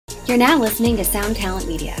You're now listening to Sound Talent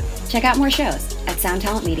Media. Check out more shows at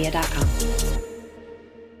soundtalentmedia.com.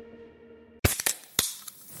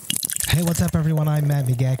 Hey, what's up, everyone? I'm Matt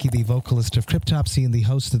Migaki, the vocalist of Cryptopsy and the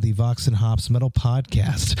host of the Vox and Hops Metal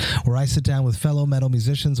Podcast, where I sit down with fellow metal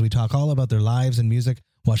musicians. We talk all about their lives and music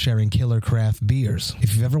while sharing killer craft beers.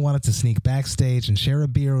 If you've ever wanted to sneak backstage and share a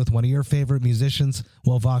beer with one of your favorite musicians,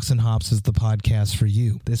 well, Vox and Hops is the podcast for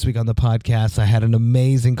you. This week on the podcast, I had an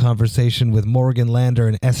amazing conversation with Morgan Lander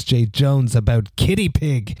and S.J. Jones about Kitty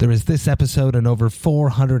Pig. There is this episode and over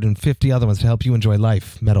 450 other ones to help you enjoy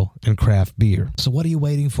life, metal, and craft beer. So what are you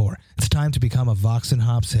waiting for? It's time to become a Vox and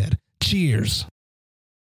Hops head. Cheers!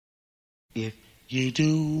 If you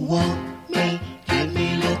do want me, give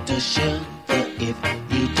me a little sugar. If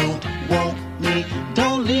you don't want me,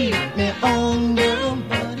 don't leave me on, girl.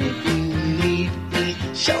 But if you need me,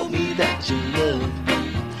 show me that you love me.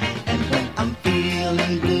 And when I'm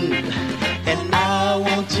feeling blue and I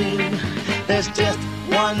want you, there's just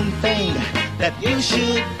one thing that you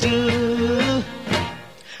should do.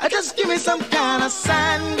 Just give me some kind of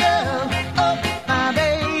sign, girl. Oh, my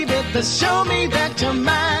baby, to show me that you're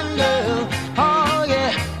mine, girl. Oh,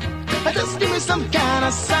 yeah. Just give me some kind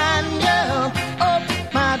of sign, girl. Oh,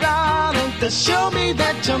 my darling, to show me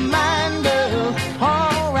that you're mine, girl.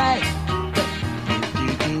 All right. If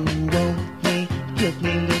you do want me, give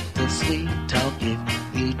me a little sweet talk. If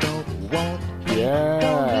you don't want me,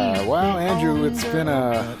 yeah. Wow, Andrew, it's been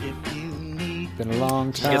a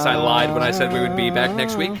long time. I guess I lied when I said we would be back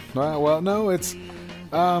next week. Well, no, it's...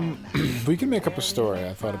 we can make up a story.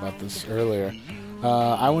 I thought about this earlier.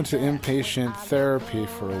 I went to inpatient therapy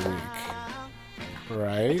for a week,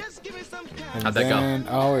 right? And how'd that go?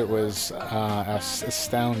 Oh, it was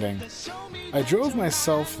astounding. I drove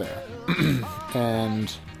myself there,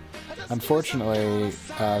 and unfortunately,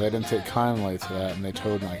 they didn't take kindly to that, and they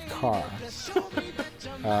towed my car.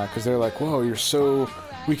 Because they're like, "Whoa, you're so..."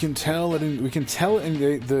 We can tell it.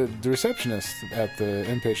 The receptionist at the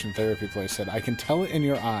inpatient therapy place said, "I can tell it in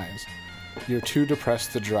your eyes. You're too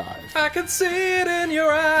depressed to drive." I can see it in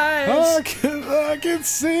your eyes. I can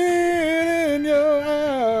see it in your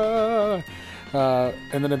eyes.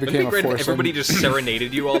 And then it became a force. Everybody just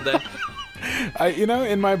serenaded you all day.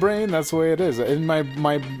 In my brain, that's the way it is. In my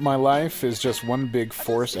life is just one big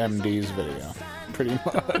Force MD's video. Pretty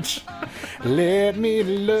much. Let me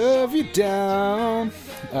love you down.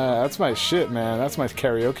 That's my shit, man. That's my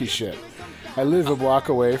karaoke shit. I live a block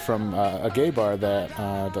away from a gay bar that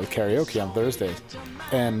does karaoke on Thursdays.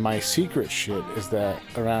 And my secret shit is that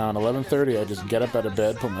around 11:30, I just get up out of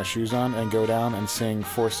bed, put my shoes on, and go down and sing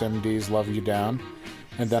Force MD's Love You Down.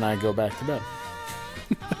 And then I go back to bed.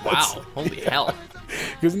 Wow. Holy hell.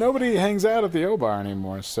 Because nobody hangs out at the O-Bar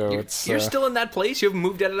anymore, so You're still in that place? You haven't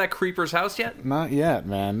moved out of that creeper's house yet? Not yet,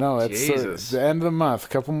 man. No, it's the end of the month. A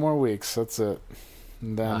couple more weeks. That's it.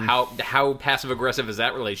 And then, how passive-aggressive has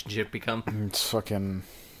that relationship become? It's fucking...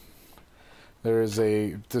 There is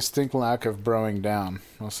a distinct lack of broing down.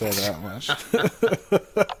 I'll say that much.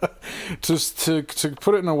 Just to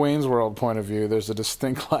put it in a Wayne's World point of view, there's a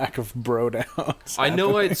distinct lack of bro downs. I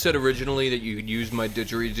know I had said originally that you could use my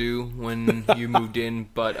didgeridoo when you moved in,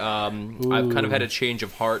 but I've kind of had a change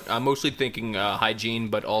of heart. I'm mostly thinking hygiene,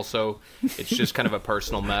 but also it's just kind of a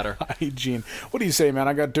personal matter. Hygiene. What do you say, man?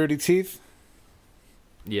 I got dirty teeth?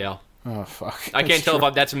 Yeah. Oh, fuck. I can't tell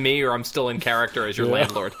if that's me or I'm still in character as your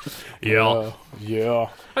landlord. Yeah.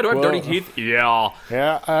 I don't have dirty teeth. Yeah.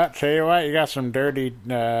 Yeah, tell you what, you got some dirty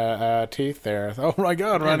teeth there. Oh, my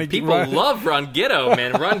God, Ronnie. People love Ron Gitto,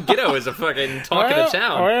 man. Ron Gitto is a fucking talk of the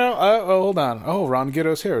town. Hold on. Oh, Ron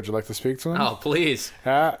Gitto's here. Would you like to speak to him? Oh, please.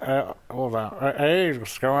 Hold on. Hey,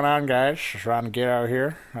 what's going on, guys? It's Ron Gitto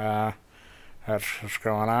here. That's what's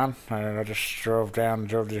going on. I just drove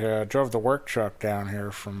the work truck down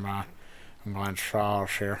here from Glens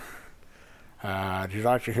Falls here. Would you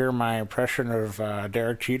like to hear my impression of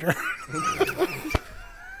Derek Jeter?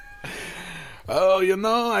 Oh,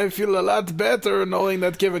 I feel a lot better knowing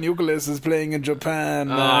that Kevin Youkilis is playing in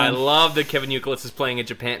Japan. I love that Kevin Youkilis is playing in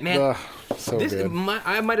Japan. Man, so good.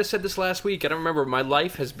 I might have said this last week. I don't remember. My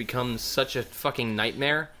life has become such a fucking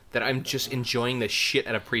nightmare that I'm just enjoying the shit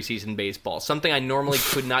out of preseason baseball. Something I normally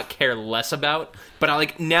could not care less about.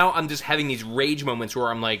 But now I'm just having these rage moments where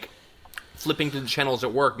I'm like flipping through the channels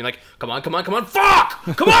at work, being like, come on, fuck!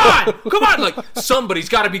 Come on! Like, somebody's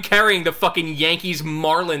got to be carrying the fucking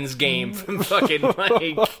Yankees-Marlins game from fucking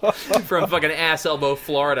Ass Elbow,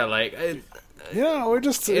 Florida. Like,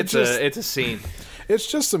 it's a scene. It's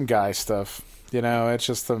just some guy stuff. It's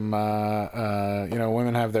just some,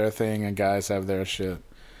 women have their thing and guys have their shit.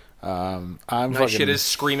 I'm That fucking shit is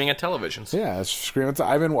screaming at televisions. yeah. It's screaming.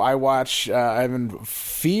 I've been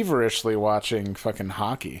feverishly watching fucking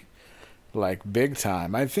hockey, like big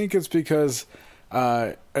time. I think it's because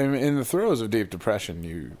in the throes of deep depression,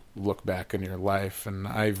 you look back in your life, and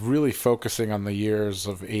I'm really focusing on the years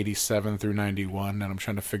of 87 through 91, and I'm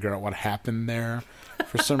trying to figure out what happened there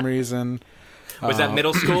for some reason. Was that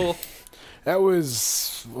middle school? That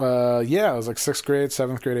was, it was like 6th grade,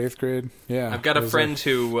 7th grade, 8th grade. Yeah. I've got a friend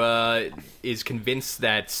who is convinced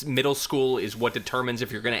that middle school is what determines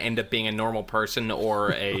if you're going to end up being a normal person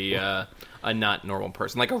or a not normal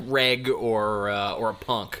person, like a reg or a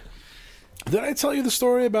punk. Did I tell you the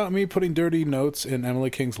story about me putting dirty notes in Emily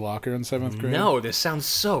King's locker in 7th grade? No, this sounds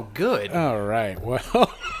so good. All right.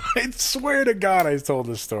 Well, I swear to God I told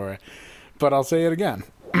this story. But I'll say it again.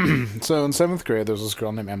 So in 7th grade, there was this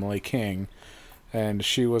girl named Emily King. And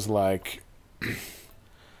she was like...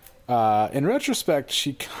 in retrospect,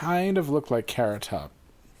 she kind of looked like Carrot Top.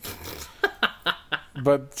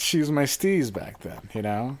 But she was my steez back then, you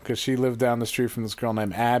know? Because she lived down the street from this girl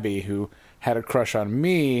named Abby who had a crush on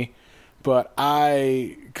me... But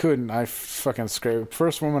I couldn't. I fucking scraped.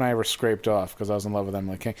 First woman I ever scraped off because I was in love with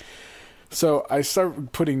Emily King. So I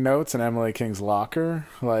started putting notes in Emily King's locker,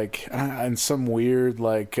 like, and some weird,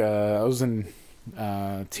 like, I was in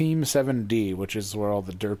Team 7D, which is where all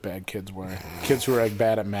the dirtbag kids were. Kids who were, like,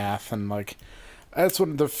 bad at math and, like, that's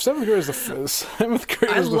what the 7th grade is the 7th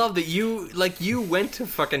grade. I love that you went to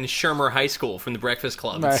fucking Shermer High School from the Breakfast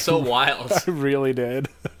Club. It's so wild. I really did.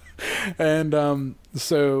 And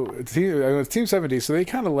so Team 70, so they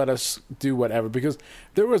kind of let us do whatever because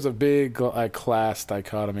there was a big class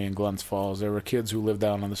dichotomy in Glens Falls. There were kids who lived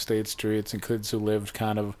down on the state streets and kids who lived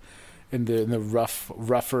kind of in the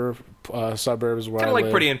rougher suburbs where kind of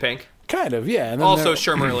like Pretty in Pink. Kind of, yeah. And also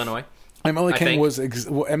Shermer, Illinois. Emily King was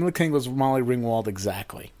Molly Ringwald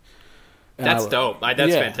exactly. And that's dope.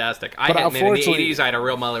 That's fantastic. In the 80s, I had a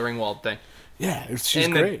real Molly Ringwald thing. Yeah, she's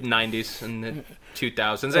in great. In the 90s and the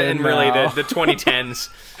 2000s and really the 2010s.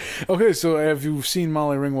 Okay, so have you seen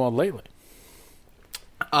Molly Ringwald lately?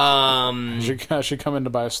 Has she come in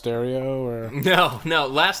to buy a stereo? Or No.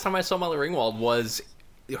 Last time I saw Molly Ringwald was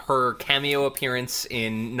her cameo appearance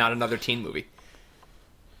in Not Another Teen Movie.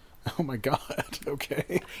 Oh my God,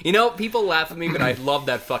 okay. You know, people laugh at me, but I love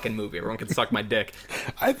that fucking movie. Everyone can suck my dick.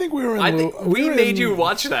 I think we were in... we made you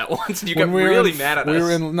watch that once, and you got really mad at us. We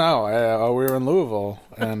were in Louisville,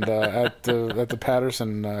 and at the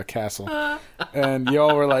Patterson Castle. And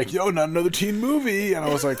y'all were like, yo, Not Another Teen Movie. And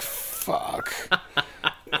I was like, fuck.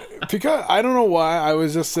 Because I don't know why, I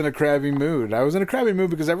was just in a crabby mood. I was in a crabby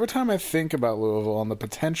mood because every time I think about Louisville and the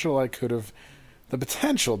potential I could have...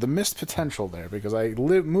 the missed potential there, because I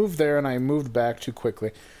moved there and I moved back too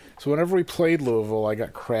quickly. So whenever we played Louisville, I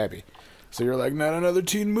got crabby. So you're like, Not Another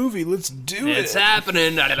Teen Movie, let's do it. It's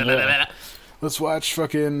happening. Let's watch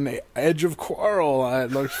fucking Edge of Quarrel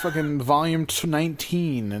at like fucking volume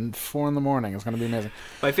 19 and 4 in the morning. It's going to be amazing.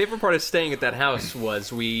 My favorite part of staying at that house was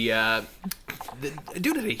the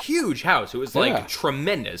dude had a huge house. It was like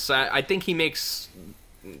tremendous. I think he makes...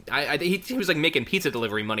 he was like making pizza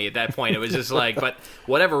delivery money at that point. It was just like, but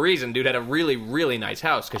whatever reason, dude had a really, really nice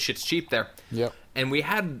house because shit's cheap there. Yep. And we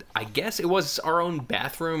had, I guess it was our own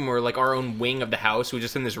bathroom or like our own wing of the house. We were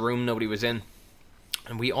just in this room nobody was in.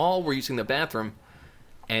 And we all were using the bathroom.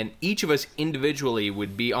 And each of us individually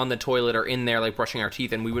would be on the toilet or in there like brushing our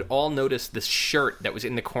teeth. And we would all notice this shirt that was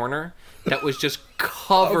in the corner that was just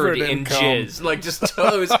covered in jizz. Like just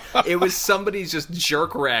toes. It was somebody's just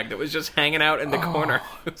jerk rag that was just hanging out in the corner.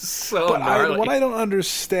 It was so gnarly. What I don't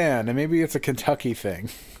understand, and maybe it's a Kentucky thing,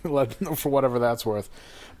 for whatever that's worth,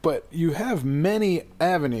 but you have many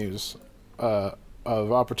avenues of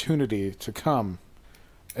opportunity to come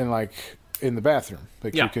in the bathroom.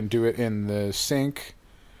 Like you can do it in the sink,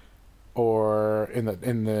 or in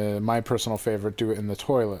the my personal favorite, do it in the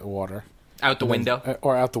toilet water. Out the window.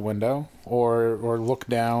 Or out the window. Or look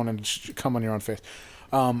down and come on your own face.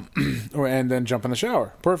 And then jump in the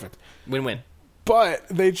shower. Perfect. Win-win. But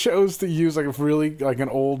they chose to use an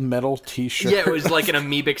old metal t-shirt. Yeah, it was like an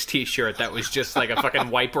Amoebix t-shirt that was just like a fucking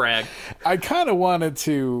wipe rag. I kind of wanted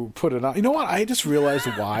to put it on. You know what? I just realized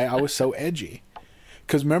why I was so edgy.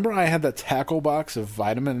 Because remember I had that tackle box of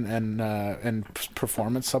vitamin and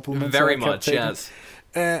performance supplements? Very much, yes.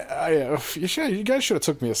 You guys should have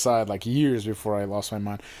took me aside like years before I lost my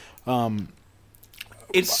mind.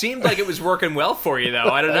 It seemed like it was working well for you, though.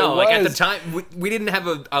 I don't know. Like at the time, we didn't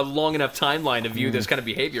have a long enough timeline to view this kind of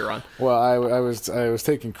behavior on. Well, I was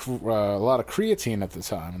taking a lot of creatine at the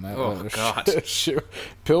time, and that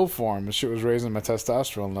pill form. Shit was raising my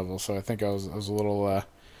testosterone level, so I think I was a little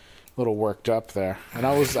little worked up there. And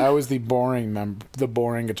I was the boring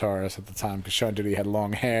guitarist at the time because Sean Duty had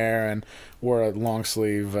long hair and wore a long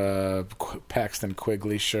sleeve Paxton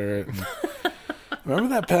Quigley shirt. And remember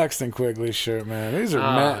that Paxton Quigley shirt, man? These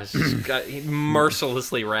are got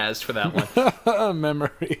mercilessly razzed for that one.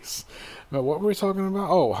 memories. Now, what were we talking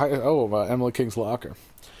about? Emily King's Locker.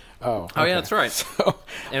 Oh, okay. Yeah, that's right. So,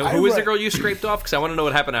 and who was the girl you scraped off? Because I want to know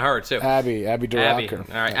what happened to her too. Abby Duracker.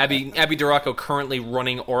 All right, Abby Duraco currently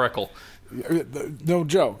running Oracle. No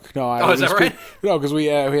joke. No, is that right? No, because we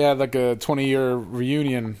had like a 20-year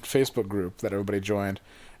reunion Facebook group that everybody joined,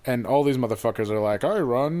 and all these motherfuckers are like, I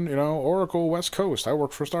run, Oracle West Coast. I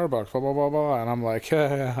work for Starbucks. Blah blah blah blah. And I'm like,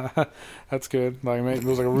 yeah, that's good. Like, it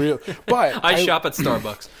was like a real. But I shop at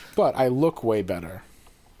Starbucks. But I look way better.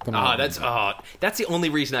 That's the only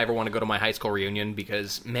reason I ever want to go to my high school reunion,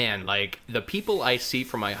 because, man, like, the people I see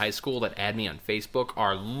from my high school that add me on Facebook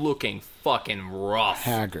are looking fucking rough.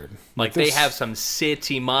 Haggard. Like they have some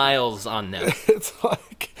city miles on them. It's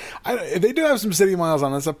like, they do have some city miles on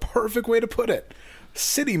them. That's a perfect way to put it.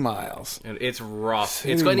 City miles. It's rough.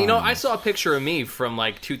 City it's good. miles. I saw a picture of me from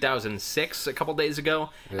like 2006 a couple days ago,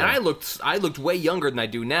 and I looked way younger than I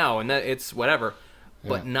do now, and it's whatever.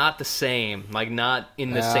 But not the same. Like, not in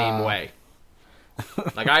the same way.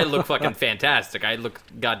 Like, I look fucking fantastic. I look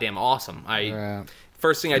goddamn awesome.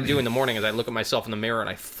 First thing I do in the morning is I look at myself in the mirror and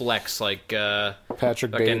I flex like...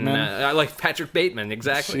 Patrick Bateman? I like Patrick Bateman,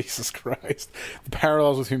 exactly. Jesus Christ. The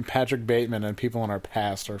parallels between Patrick Bateman and people in our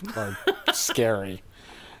past are scary.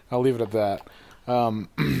 I'll leave it at that.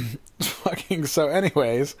 So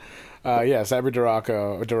anyways... yes, Abby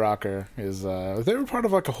Duracker is. They were part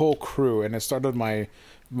of like a whole crew, and it started my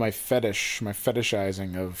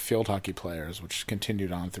fetishizing of field hockey players, which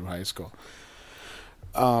continued on through high school.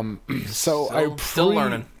 So I still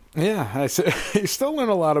learning. Yeah, you still learn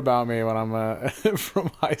a lot about me when I'm from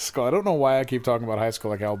high school. I don't know why I keep talking about high school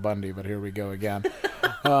like Al Bundy, but here we go again.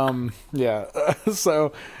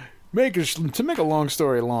 So. To make a long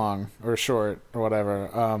story long or short or whatever,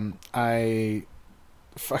 I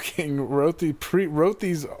fucking wrote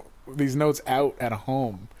these notes out at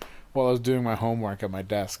home while I was doing my homework at my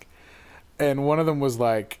desk, and one of them was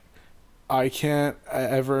like, I can't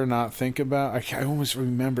ever not think about. I almost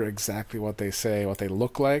remember exactly what they say, what they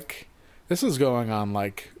look like. This is going on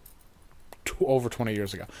like over 20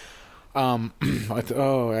 years ago. Every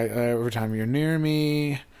time you're near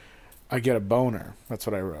me, I get a boner. That's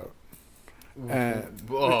what I wrote.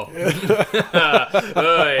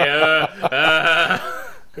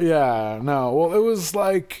 Yeah, no. Well, it was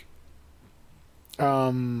like,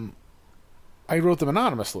 I wrote them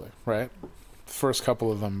anonymously, right? The first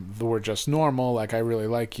couple of them were just normal, like, I really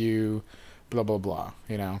like you, blah, blah, blah,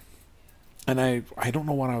 And I don't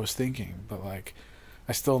know what I was thinking, but, like,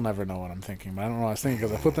 I still never know what I'm thinking, but I don't know what I was thinking,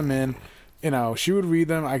 because I put them in, she would read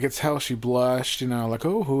them, I could tell she blushed, like,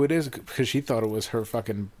 oh, who it is, because she thought it was her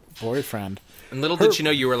fucking boyfriend. And little did you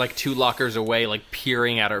know you were like 2 lockers away, like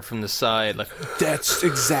peering at her from the side. Like, that's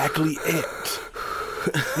exactly it.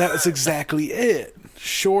 That's exactly it.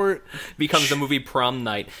 Short becomes the movie Prom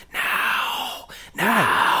Night.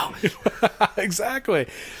 Now. Exactly.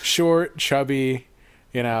 Short, chubby,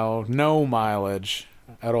 no mileage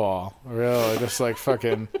at all. Really, just like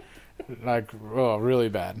fucking, really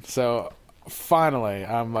bad. So finally,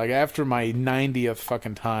 I'm like, after my 90th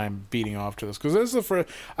fucking time beating off to this, because this is the first.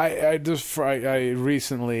 I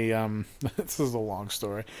recently. This is a long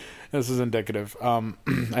story. This is indicative. I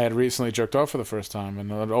had recently jerked off for the first time, and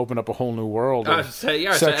it opened up a whole new world. So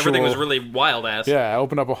everything was really wild ass. Yeah, it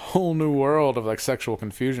opened up a whole new world of like sexual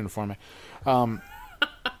confusion for me.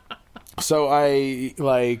 So I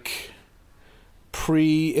like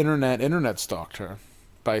pre-internet stalked her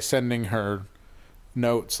by sending her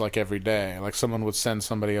notes like every day. Like someone would send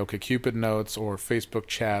somebody OkCupid notes or Facebook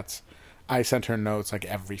chats. I sent her notes like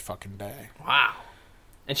every fucking day. Wow.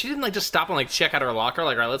 And she didn't like just stop and like check out her locker,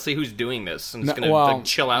 like, all right, let's see who's doing this. I'm just gonna like,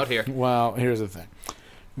 chill out here. Well, here's the thing.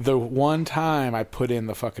 The one time I put in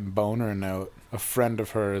the fucking boner note, a friend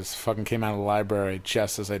of hers fucking came out of the library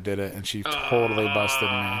just as I did it, and she totally busted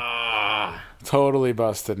me. Totally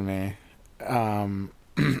busted me. I'm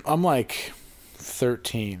like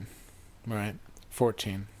 13, right?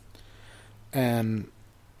 14. And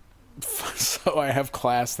so I have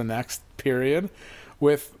class the next period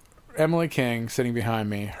with Emily King sitting behind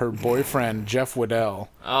me, her boyfriend, Jeff Waddell.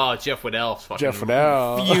 Oh, Jeff Waddell. Jeff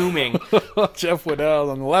Waddell. Fuming. Jeff Waddell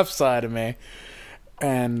on the left side of me.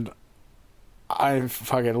 And I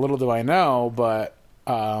fucking, little do I know, but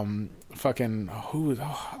Gretchen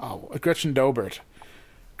Dobert.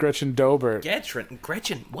 Gretchen Dobert.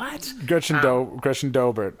 Gretchen, what? Gretchen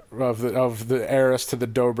Dobert of the heiress to the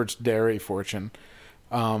Dobert's dairy fortune,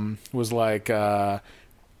 was like, I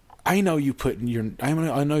know you I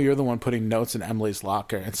know you're the one putting notes in Emily's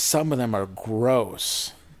locker, and some of them are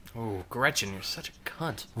gross. Oh, Gretchen, you're such a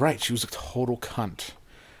cunt. Right, she was a total cunt.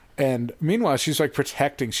 And meanwhile, she's like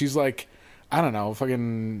protecting. She's like, I don't know,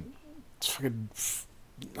 fucking,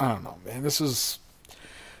 I don't know, man. This is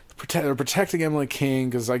protecting Emily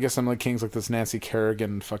King, because I guess Emily King's like this Nancy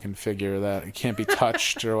Kerrigan fucking figure that can't be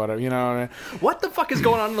touched or whatever, you know what I mean? What the fuck is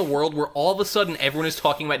going on in the world where all of a sudden everyone is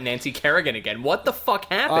talking about Nancy Kerrigan again? What the fuck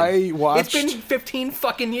happened? It's been 15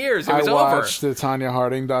 fucking years. It was over. I watched the Tanya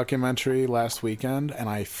Harding documentary last weekend, and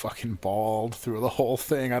I fucking bawled through the whole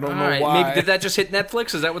thing. I don't know why. Maybe, did that just hit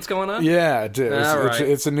Netflix? Is that what's going on? Yeah, it did. Right.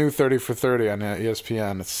 It's a new 30 for 30 on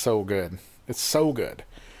ESPN. It's so good. It's so good.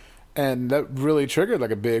 And that really triggered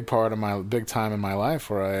like a big time in my life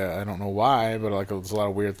where I don't know why, but like there's a lot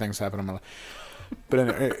of weird things happen in my life. But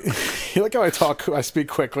anyway, you like how I speak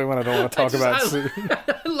quickly when I don't want to talk about.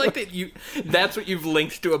 I like that that's what you've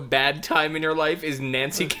linked to a bad time in your life is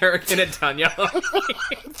Nancy Kerrigan and Tanya.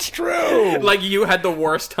 It's true. Like you had the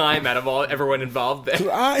worst time out of everyone involved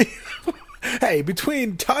there. Hey,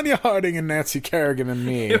 between Tanya Harding and Nancy Kerrigan and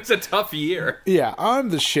me, it was a tough year. Yeah, I'm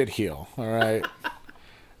the shitheel. All right.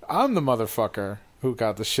 I'm the motherfucker who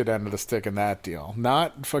got the shit end of the stick in that deal.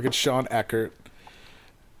 Not fucking Sean Eckert.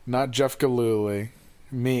 Not Jeff Gillooly.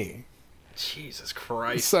 Me. Jesus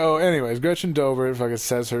Christ. So, anyways, Gretchen Dobert fucking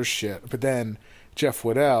says her shit. But then Jeff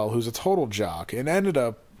Waddell, who's a total jock, and ended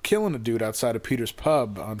up killing a dude outside of Peter's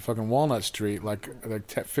Pub on fucking Walnut Street like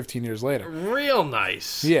 15 years later. Real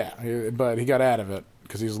nice. Yeah, but he got out of it.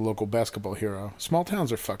 Because he's a local basketball hero. Small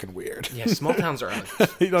towns are fucking weird. Yeah, small towns are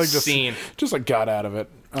just like got out of it.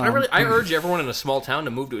 I urge everyone in a small town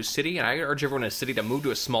to move to a city, and I urge everyone in a city to move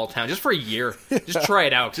to a small town just for a year. Just try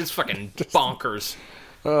it out, because it's fucking bonkers.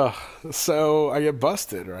 So I get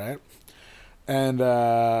busted, right?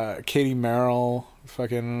 And Katie Merrill,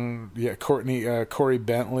 fucking Corey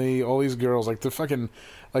Bentley, all these girls, like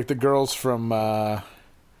the girls from.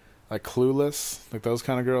 Like Clueless, like those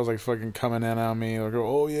kind of girls, like fucking coming in on me, like,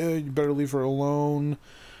 oh yeah, you better leave her alone.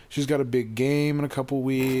 She's got a big game in a couple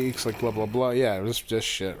weeks, like blah blah blah. Yeah, it was just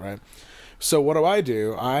shit, right? So what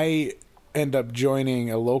do? I end up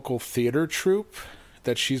joining a local theater troupe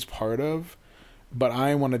that she's part of, but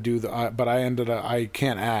I want to do I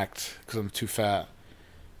can't act because I'm too fat.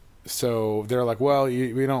 So they're like, well,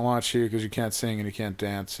 we don't want you because you can't sing and you can't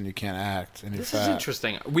dance and you can't act and you're fat. This is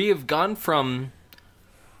interesting. We have gone from.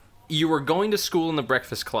 You were going to school in the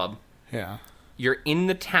Breakfast Club. Yeah. You're in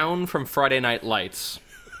the town from Friday Night Lights.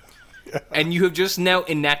 Yeah. And you have just now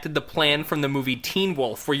enacted the plan from the movie Teen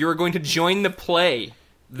Wolf, where you are going to join the play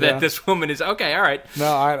that this woman is... Okay, all right.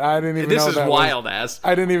 No, I didn't even know that. This is wild ass.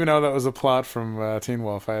 I didn't even know that was a plot from Teen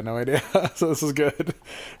Wolf. I had no idea. So this is good.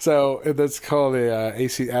 So that's called the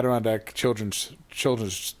AC Adirondack Children's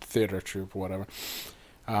Theater Troupe or whatever.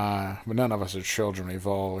 But none of us are children. We've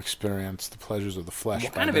all experienced the pleasures of the flesh.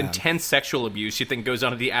 What kind of intense sexual abuse you think goes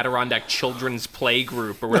on at the Adirondack Children's Play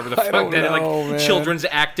Group or whatever the fuck that man. Children's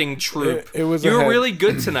acting troupe? It was. You were really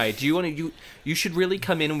good tonight. Do you want to? You should really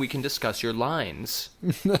come in and we can discuss your lines.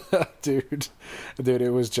 dude,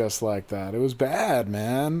 it was just like that. It was bad,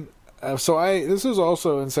 man. This was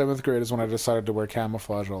also in 7th grade is when I decided to wear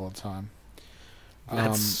camouflage all the time.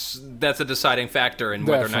 That's a deciding factor in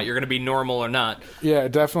whether or not you're going to be normal or not. Yeah,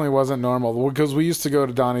 it definitely wasn't normal because we used to go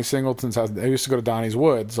to Donnie Singleton's house. I used to go to Donnie's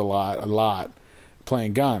Woods a lot,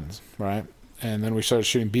 playing guns, right? And then we started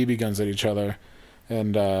shooting BB guns at each other,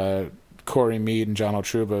 and Corey Mead and John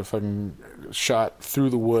O'Truba fucking shot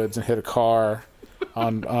through the woods and hit a car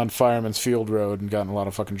on Fireman's Field Road and got in a lot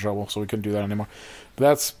of fucking trouble, so we couldn't do that anymore. But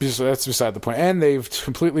that's beside the point. And they've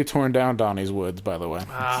completely torn down Donnie's Woods, by the way.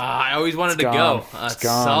 I always wanted to go. It's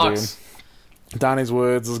gone, sucks. Dude. Donnie's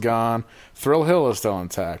Woods is gone. Thrill Hill is still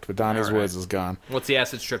intact, but Donnie's Woods is gone. What's the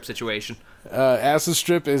Acid Strip situation? Acid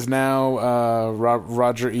Strip is now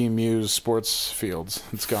Roger E. Muse Sports Fields.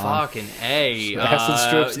 It's gone. Fucking A. Acid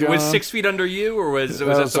Strip's gone. Was 6 feet under you, or was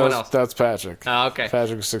that someone else? That's Patrick. Oh, okay.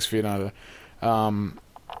 Patrick was 6 feet under.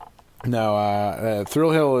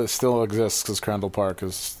 Thrill Hill still exists because Crandall Park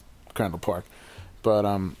is Crandall Park. But,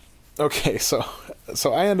 okay, so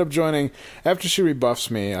I end up joining, after she rebuffs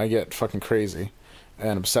me, I get fucking crazy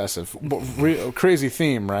and obsessive. Crazy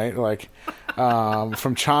theme, right? Like,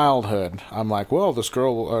 from childhood, I'm like, well, this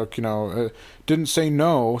girl, didn't say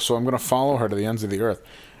no, so I'm going to follow her to the ends of the earth.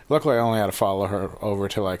 Luckily, I only had to follow her over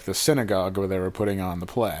to, like, the synagogue where they were putting on the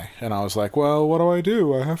play. And I was like, well, what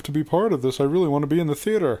do? I have to be part of this. I really want to be in the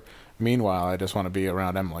theater. Meanwhile, I just want to be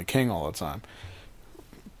around Emily King all the time.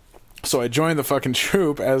 So I joined the fucking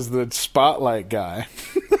troupe as the spotlight guy.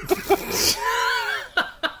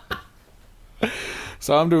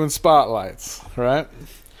 So I'm doing spotlights, right?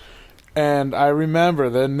 And I remember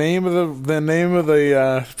the name of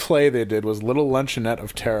the play they did was Little Luncheonette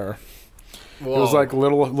of Terror. Whoa. It was like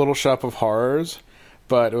Little Shop of Horrors,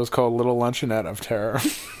 but it was called Little Luncheonette of Terror.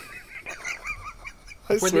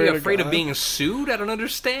 Were they afraid of being sued? I don't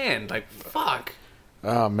understand. Like, fuck.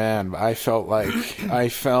 Oh man, I felt like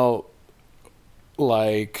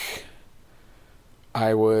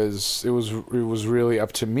it was really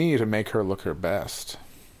up to me to make her look her best.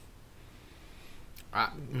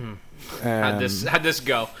 How'd this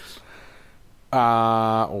go?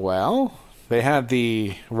 Well, they had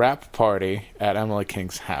the rap party at Emily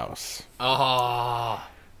King's house. Oh.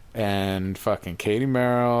 And fucking Katie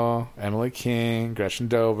Merrill, Emily King, Gretchen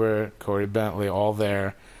Dobert, Corey Bentley, all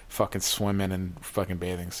there, fucking swimming in fucking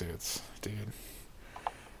bathing suits, dude.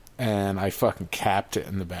 And I fucking capped it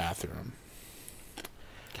in the bathroom.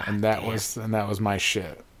 And that was my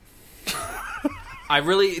shit.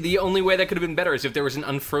 The only way that could have been better is if there was an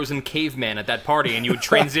unfrozen caveman at that party and you would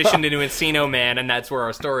transition into Encino Man, and that's where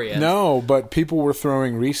our story ends. No, but people were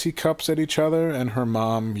throwing Reese cups at each other, and her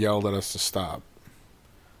mom yelled at us to stop.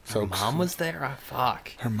 So her mom was there? Oh,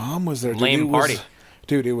 fuck. Her mom was there. Lame party.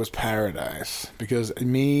 Dude, it was paradise. Because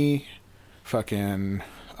me, fucking,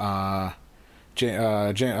 Paul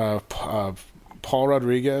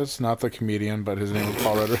Rodriguez, not the comedian, but his name was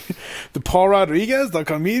Paul Rodriguez. Paul Rodriguez, the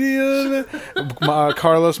comedian.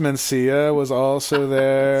 Carlos Mencia was also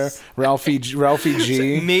there. Ralphie G.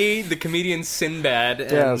 So me, the comedian Sinbad,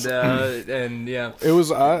 and yes. And yeah. It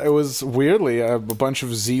was weirdly a bunch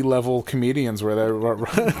of Z-level comedians were there.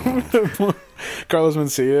 Carlos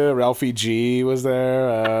Mencia, Ralphie G was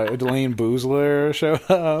there. Elaine Boozler showed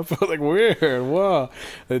up. Like weird. Whoa.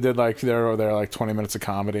 They did they were there like 20 minutes of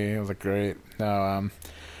comedy. It was like great. No,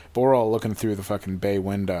 but we're all looking through the fucking bay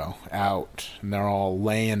window out, and they're all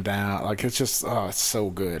laying down. Like it's just it's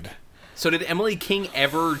so good. So did Emily King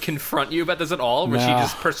ever confront you about this at all? Was she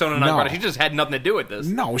just persona non grata? She just had nothing to do with this.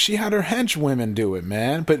 No, she had her henchwomen do it,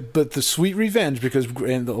 man. But the sweet revenge, because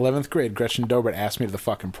in the 11th grade, Gretchen Dobert asked me to the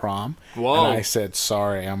fucking prom. Whoa. And I said,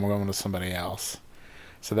 sorry, I'm going to somebody else.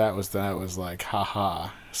 So that was like, haha.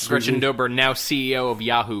 Gretchen Dobert, now CEO of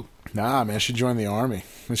Yahoo. Nah, man, she joined the army.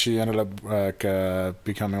 And she ended up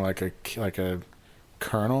becoming like a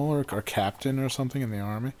colonel or captain or something in the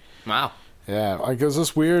army. Wow. Yeah, like there's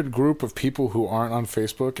this weird group of people who aren't on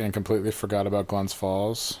Facebook and completely forgot about Glens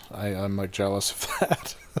Falls. I'm like jealous of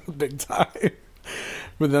that big time.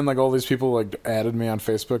 But then like all these people like added me on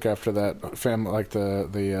Facebook after that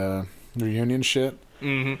the reunion shit.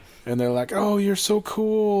 Mm-hmm. And they're like, "Oh, you're so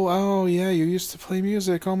cool. Oh, yeah, you used to play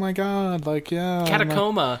music. Oh my god, like yeah."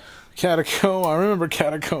 Catacoma. I remember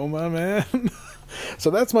Catacoma, man. So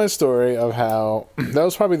that's my story of how that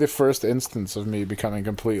was probably the first instance of me becoming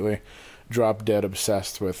completely drop dead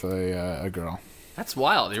obsessed with a girl. That's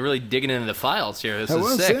wild. You're really digging into the files here. This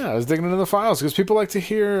is sick. Yeah, I was digging into the files because people like to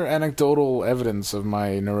hear anecdotal evidence of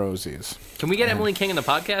my neuroses. Can we get Emily King in the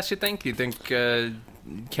podcast, you think? You think,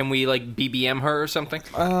 can we, like, BBM her or something?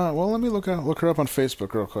 Well, let me look her up on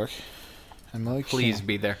Facebook real quick. Emily King. Please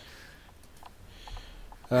be there.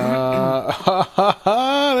 There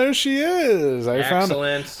she is. I found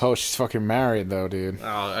Excellent. Oh, she's fucking married though, dude.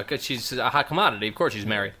 Oh, she's a hot commodity. Of course she's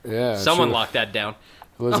married. Yeah. Someone locked that down.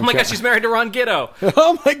 Oh my god, she's married to Ron Gitto.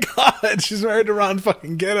 Oh my god, she's married to Ron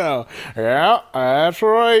fucking Gitto. Yeah, that's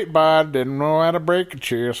right, bud. Didn't know how to break it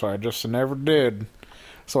to you, so I just never did.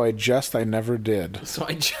 I never did.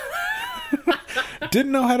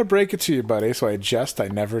 Didn't know how to break it to you, buddy, so I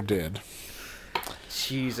never did.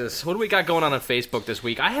 Jesus, what do we got going on Facebook this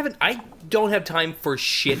week? I don't have time for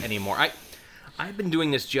shit anymore. I've been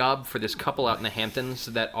doing this job for this couple out in the Hamptons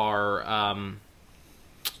that are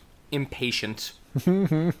impatient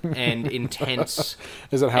and intense.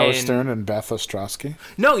 Is it Howard Stern and Beth Ostrowski?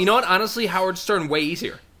 No, you know what? Honestly, Howard Stern way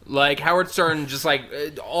easier. Like Howard Stern, just like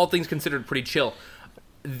all things considered, pretty chill.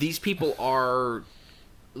 These people are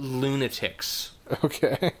lunatics.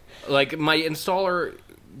 Okay. Like my installer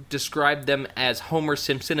described them as Homer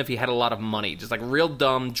Simpson if he had a lot of money. Just like real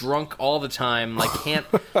dumb, drunk all the time, like can't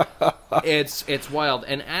it's wild.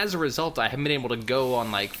 And as a result, I haven't been able to go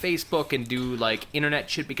on like Facebook and do like internet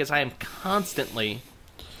shit because I am constantly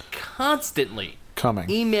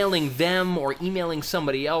emailing them or emailing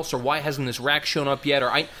somebody else, or why hasn't this rack shown up yet,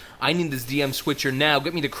 or I need this DM switcher now,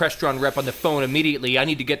 get me the Crestron rep on the phone immediately, I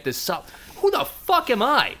need to get this up. Who the fuck am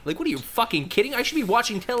I? Like, what are you fucking kidding? I should be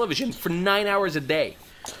watching television for 9 hours a day.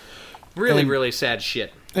 Really, And- really sad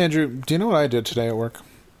shit. Andrew, do you know what I did today at work?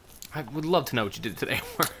 I would love to know what you did today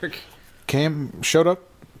at work. Showed up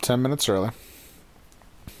 10 minutes early.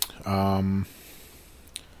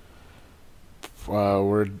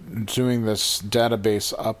 We're doing this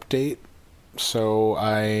database update, so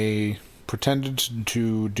I pretended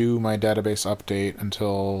to do my database update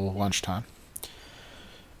until lunchtime.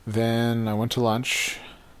 Then I went to lunch.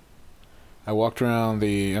 I walked around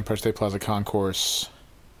the Empire State Plaza concourse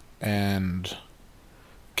and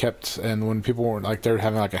when people weren't, like, they were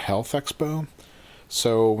having like a health expo.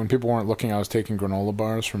 So when people weren't looking, I was taking granola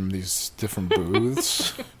bars from these different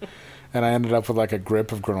booths. And I ended up with like a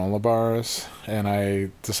grip of granola bars, and I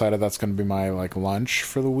decided that's going to be my like lunch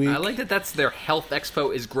for the week. I like that that's their health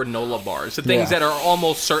expo is granola bars. The things Yeah. that are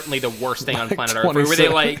almost certainly the worst thing on Like planet Earth. Were they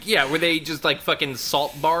 27. were they just like fucking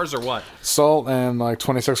salt bars or what? Salt and like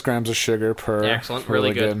 26 grams of sugar per. Excellent.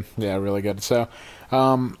 Really good. Yeah, really good. So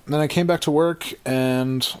then I came back to work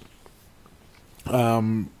and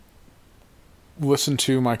listened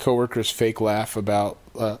to my coworker's fake laugh about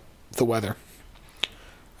the weather.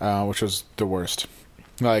 Which was the worst.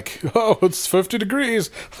 Like, oh, it's 50 degrees.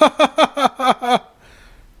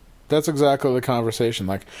 That's exactly the conversation.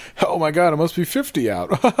 Like, oh my god, it must be 50 out.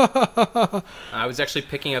 I was actually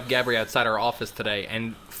picking up Gabby outside our office today,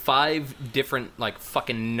 and 5 different, like,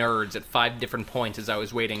 fucking nerds at 5 different points as I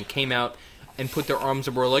was waiting came out and put their arms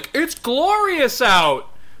and were like, it's glorious out!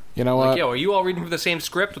 You know Like, what? yo, are you all reading from the same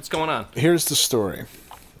script? What's going on? Here's the story.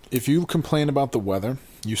 If you complain about the weather,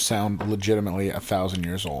 you sound legitimately 1,000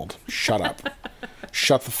 years old. Shut up.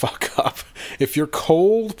 Shut the fuck up. If you're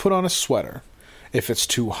cold, put on a sweater. If it's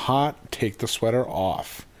too hot, take the sweater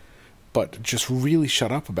off. But just really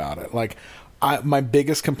shut up about it. Like, my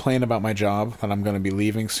biggest complaint about my job that I'm going to be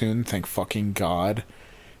leaving soon, thank fucking God,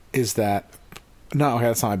 is that... No, okay,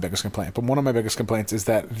 that's not my biggest complaint. But one of my biggest complaints is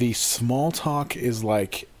that the small talk is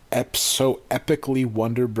like so epically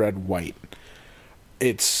Wonder Bread white.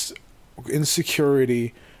 It's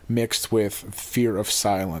insecurity mixed with fear of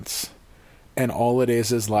silence. And all it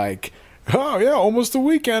is like, oh yeah, almost the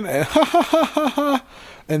weekend.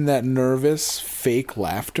 And that nervous fake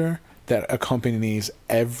laughter that accompanies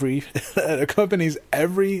every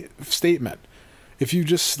statement. If you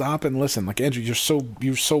just stop and listen, like Andrew,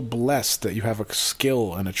 you're so blessed that you have a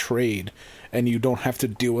skill and a trade and you don't have to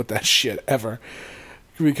deal with that shit ever.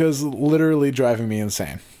 Because literally driving me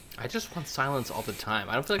insane. I just want silence all the time.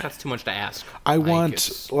 I don't feel like that's too much to ask. I Like, want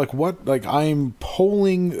it's- I'm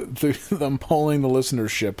polling the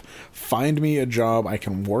listenership. Find me a job I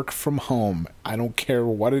can work from home. I don't care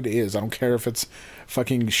what it is. I don't care if it's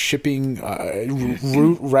fucking shipping,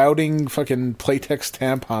 routing fucking Playtex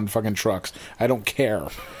tampon fucking trucks. I don't care.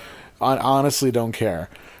 I honestly don't care.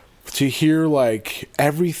 To hear like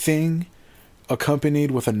everything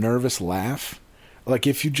accompanied with a nervous laugh. Like,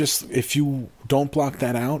 if you don't block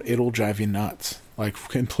that out, it'll drive you nuts. Like,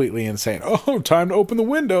 completely insane. Oh, time to open the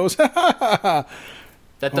windows. That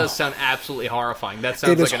does sound absolutely horrifying. That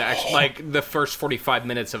sounds It is like the first 45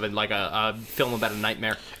 minutes of a film about a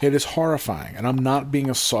nightmare. It is horrifying. And I'm not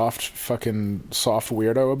being a soft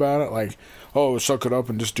weirdo about it. Like, oh, suck it up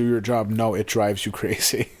and just do your job. No, it drives you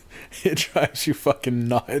crazy. It drives you fucking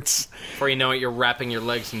nuts. Before you know it, you're wrapping your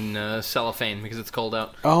legs in cellophane because it's cold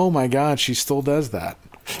out. Oh my god, she still does that.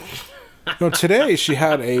 No, today she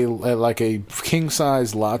had a king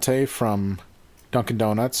size latte from Dunkin'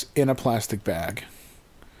 Donuts in a plastic bag.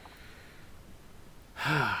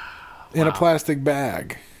 In a plastic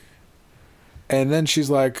bag. And then she's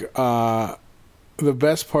like, the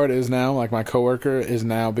best part is now, like, my coworker is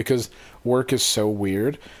now, because work is so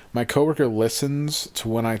weird, my coworker listens to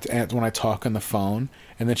when I talk on the phone,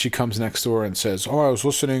 and then she comes next door and says, "Oh, I was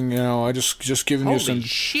listening. You know, I just giving you some Holy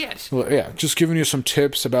shit! yeah, just giving you some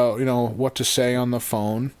tips about what to say on the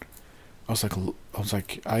phone." I was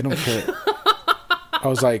like, I don't care. I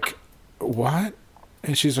was like, what?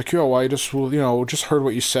 And she's like, "Yo, I just just heard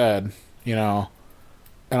what you said, And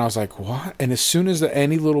I was like, what? And as soon as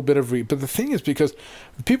any little bit of but the thing is, because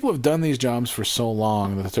people have done these jobs for so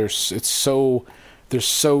long that they're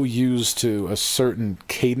so used to a certain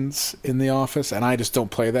cadence in the office, and I just don't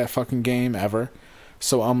play that fucking game ever.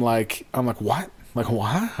 So I'm like, what? Like,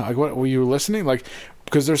 what? Like, what? Were you listening? Like,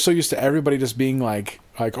 because they're so used to everybody just being like,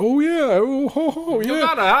 oh yeah, oh yeah, You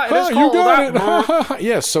got it. It is cold. you got it.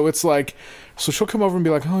 Yeah. So it's like, so she'll come over and be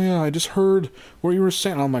like, oh yeah, I just heard what you were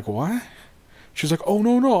saying. And I'm like, what? She's like, oh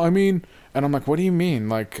no, I mean, and I'm like, what do you mean?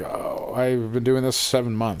 Like, I've been doing this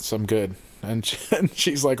 7 months. I'm good. And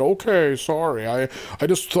she's like, okay, sorry. I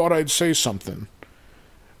just thought I'd say something.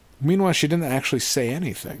 Meanwhile, she didn't actually say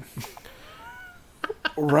anything.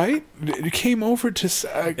 Right? It came over to...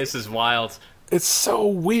 This is wild. It's so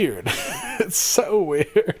weird. It's so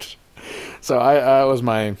weird. So that was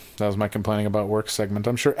my complaining about work segment.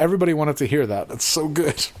 I'm sure everybody wanted to hear that. It's so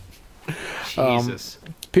good. Jesus.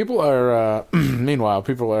 People are... meanwhile,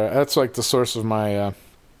 people are... That's like the source of my...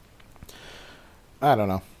 I don't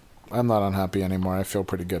know. I'm not unhappy anymore. I feel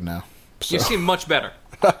pretty good now. So. You seem much better.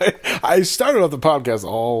 I started off the podcast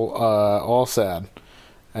all sad,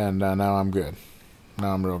 and now I'm good.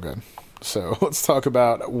 Now I'm real good. So let's talk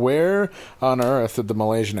about where on earth did the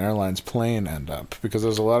Malaysian Airlines plane end up? Because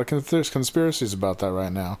there's a lot of there's conspiracies about that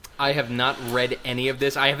right now. I have not read any of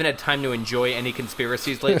this. I haven't had time to enjoy any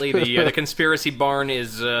conspiracies lately. The conspiracy barn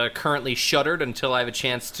is currently shuttered until I have a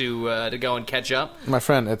chance to go and catch up. My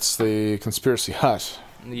friend, it's the Conspiracy Hut.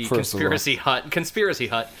 The Conspiracy Hut. Conspiracy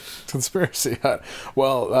Hut. Conspiracy Hut.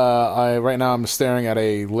 Well, right now I'm staring at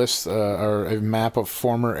a list or a map of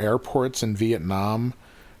former airports in Vietnam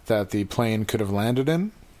that the plane could have landed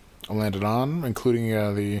on, including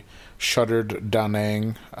the shuttered Da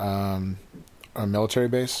Nang military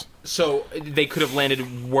base. So they could have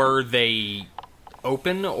landed, were they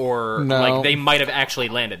open, or no, like they might have actually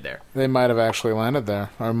landed there? They might have actually landed there,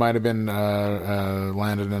 or it might have been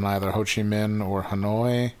landed in either Ho Chi Minh or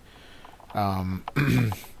Hanoi.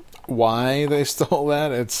 Why they stole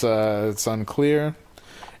that, it's unclear.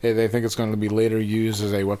 They think it's going to be later used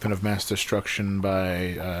as a weapon of mass destruction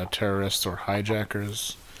by terrorists or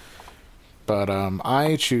hijackers. But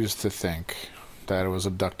I choose to think that it was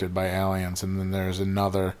abducted by aliens, and then there's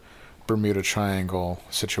another Bermuda Triangle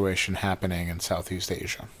situation happening in Southeast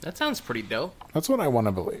Asia. That sounds pretty dope. That's what I want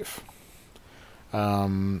to believe.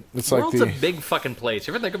 It's World's like a big fucking place.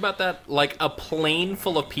 You ever think about that? Like a plane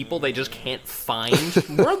full of people they just can't find.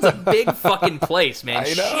 World's a big fucking place, man.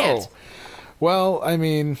 I know. Shit. Well, I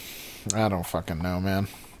mean, I don't fucking know, man.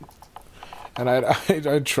 And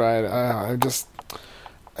I tried. I just,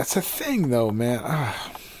 it's a thing, though, man.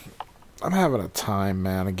 I'm having a time,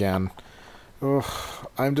 man. Again, ugh,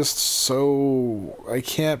 I'm just so I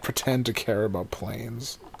can't pretend to care about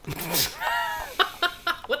planes.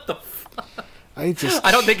 What the fuck? I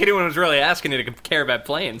don't think anyone was really asking you to care about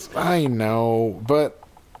planes. I know, but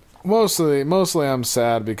mostly I'm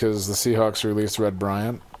sad because the Seahawks released Red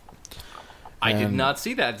Bryant. I did not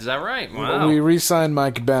see that. Is that right? Wow. We re-signed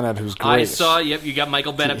Mike Bennett, who's great. I saw, yep, you got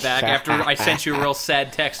Michael Bennett back after I sent you a real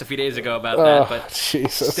sad text a few days ago about that. But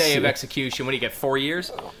Jesus. Stay of execution. What do you get, 4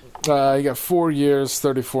 years? He got 4 years,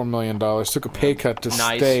 $34 million. Took a pay cut to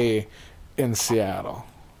stay in Seattle.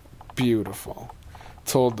 Beautiful.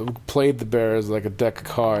 Played the Bears like a deck of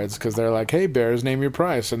cards because they're like, hey, Bears, name your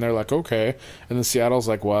price. And they're like, okay. And then Seattle's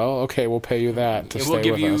like, well, okay, we'll pay you that to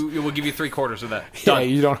stay with us. We'll give you 3/4 of that. Yeah, Done.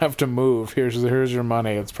 you don't have to move. Here's your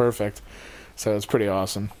money. It's perfect. So it's pretty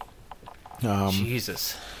awesome.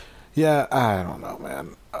 Jesus. Yeah, I don't know,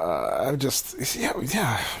 man. I just,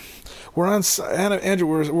 yeah. We're on, Andrew,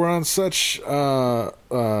 we're on such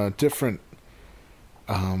different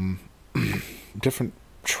different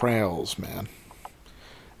trails, man.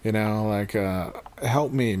 You know, like,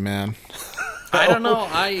 help me, man. I don't know.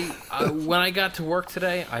 When I got to work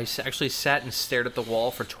today, I actually sat and stared at the wall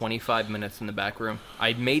for 25 minutes in the back room.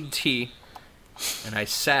 I made tea, and I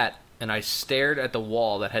sat and I stared at the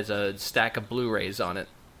wall that has a stack of Blu-rays on it.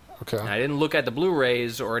 Okay. And I didn't look at the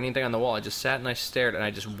Blu-rays or anything on the wall. I just sat and I stared, and I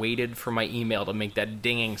just waited for my email to make that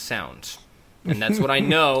dinging sound. And that's when I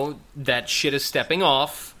know that shit is stepping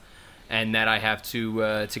off, and that I have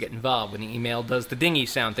to get involved when the email does the dingy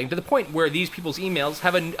sound thing, to the point where these people's emails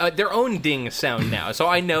have their own ding sound now. So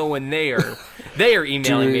I know when they are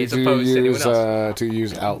emailing me as opposed to anyone else. Do you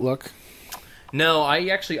use Outlook? No,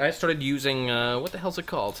 I started using what the hell's it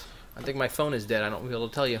called? I think my phone is dead. I don't be able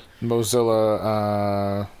to tell you.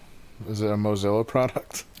 Mozilla. Is it a Mozilla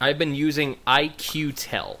product? I've been using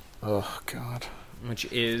IQtel. Oh God. Which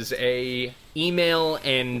is a email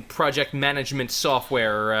and project management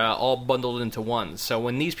software all bundled into one. So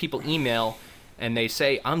when these people email and they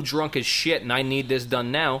say, I'm drunk as shit and I need this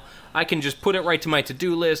done now, I can just put it right to my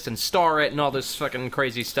to-do list and star it and all this fucking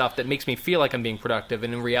crazy stuff that makes me feel like I'm being productive.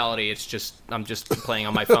 And in reality, I'm just playing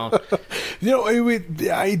on my phone. You know,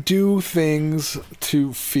 I do things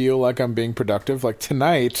to feel like I'm being productive. Like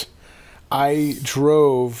tonight, I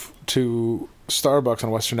drove to Starbucks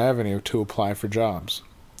on Western Avenue to apply for jobs.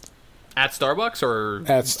 At Starbucks or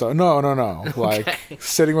at No. Like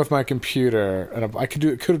sitting with my computer, and I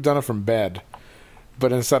could have done it from bed,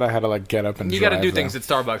 but instead I had to like get up and. You got to do things at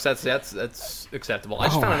Starbucks. That's acceptable. I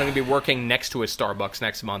just found out I'm going to be working next to a Starbucks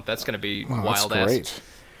next month. That's going to be wild that's great. ass.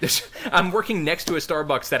 I'm working next to a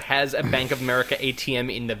Starbucks that has a Bank of America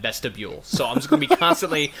ATM in the vestibule. So I'm just going to be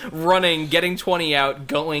constantly running, getting 20 out,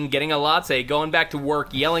 going, getting a latte, going back to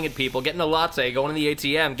work, yelling at people, getting a latte, going to the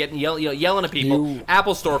ATM, yelling at people.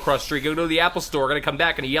 Apple Store across the street, go to the Apple Store, going to come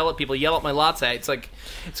back and yell at people, yell at my latte. It's like,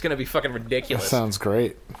 it's going to be fucking ridiculous. That sounds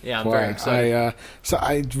great. Yeah, I'm very excited. So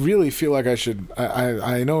I really feel like I should...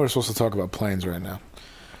 I know we're supposed to talk about planes right now.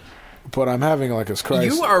 But I'm having like a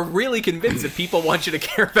crisis. You are really convinced that people want you to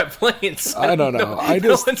care about planes. I don't know.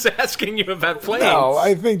 No one's asking you about planes. No,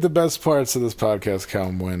 I think the best parts of this podcast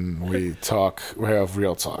come when we have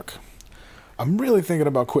real talk. I'm really thinking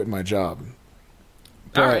about quitting my job.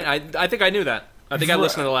 All right, I think I knew that. I think I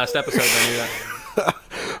listened to the last episode and I knew that.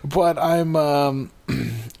 But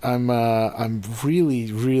I'm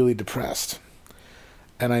really, really depressed.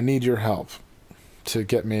 And I need your help to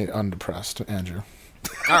get me undepressed, Andrew.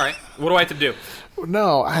 All right. What do I have to do?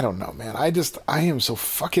 No, I don't know, man. I am so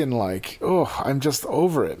fucking like, I'm just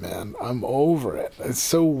over it, man. I'm over it. It's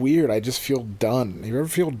so weird. I just feel done. You ever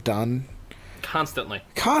feel done? Constantly.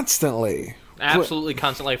 Absolutely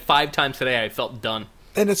constantly. 5 times today I felt done.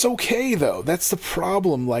 And it's okay, though. That's the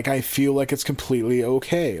problem. Like, I feel like it's completely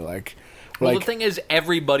okay. Well, the thing is,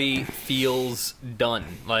 everybody feels done.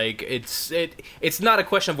 Like, it's not a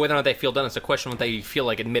question of whether or not they feel done. It's a question of they feel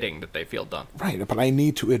like admitting that they feel done. Right, but I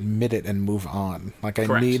need to admit it and move on. Like, I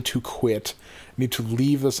Correct. need to quit. I need to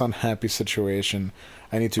leave this unhappy situation.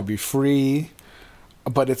 I need to be free.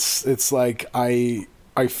 But it's like I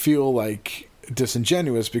feel like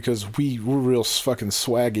disingenuous because we're real fucking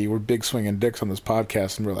swaggy. We're big swinging dicks on this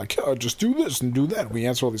podcast, and we're like, oh, just do this and do that. We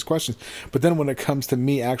answer all these questions. But then when it comes to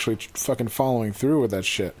me actually fucking following through with that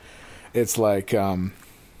shit, it's like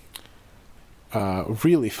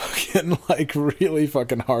really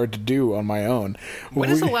fucking hard to do on my own. When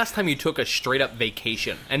is the last time you took a straight up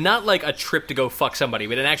vacation? And not like a trip to go fuck somebody,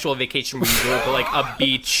 but an actual vacation where you go to like a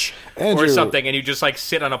beach Andrew, or something and you just like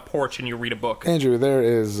sit on a porch and you read a book. Andrew, there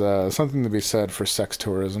is something to be said for sex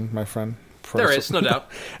tourism, my friend. There is, no doubt.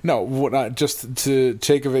 No, just to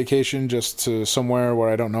take a vacation just to somewhere where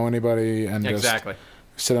I don't know anybody and exactly. Just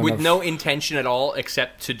sit on with no intention at all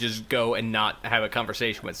except to just go and not have a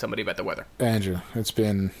conversation with somebody about the weather. Andrew, it's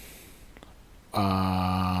been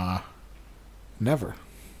never.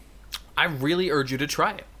 I really urge you to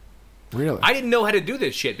try it. Really? I didn't know how to do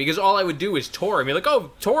this shit because all I would do is tour and be like,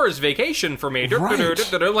 oh, tour is vacation for me. Right.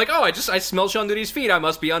 Like, oh, I smell Sean Duty's feet. I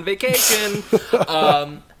must be on vacation.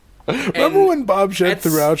 Remember when Bob Shed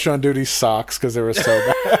threw out Sean Duty's socks because they were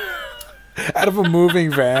so bad? Out of a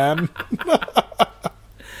moving van.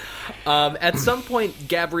 At some point,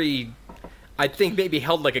 Gabri, I think, maybe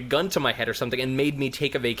held like a gun to my head or something and made me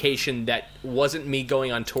take a vacation that wasn't me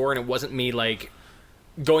going on tour and it wasn't me like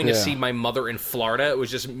going to see my mother in Florida. It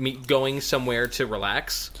was just me going somewhere to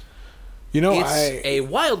relax. You know, it's a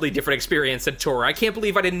wildly different experience than tour. I can't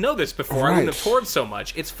believe I didn't know this before. Right. I wouldn't have toured so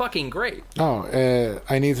much. It's fucking great. Oh,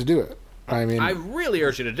 I need to do it. I mean, I really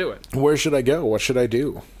urge you to do it. Where should I go? What should I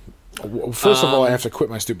do? First of all, I have to quit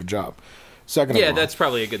my stupid job. Second of all, that's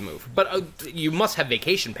probably a good move. But you must have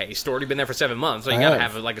vacation pay. You've already been there for 7 months, so you gotta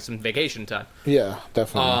have like some vacation time. Yeah,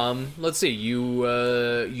 definitely. Let's see.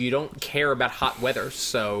 You don't care about hot weather,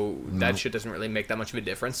 so that shit doesn't really make that much of a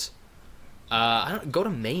difference. Go to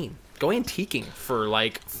Maine. Go antiquing for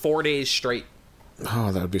like 4 days straight.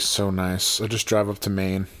 Oh, that would be so nice. I'll just drive up to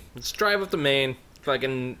Maine. Let's drive up to Maine.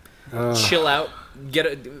 Fucking chill out. Get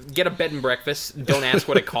a bed and breakfast. Don't ask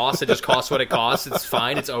what it costs. It just costs what it costs. It's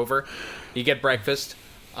fine. It's over. You get breakfast.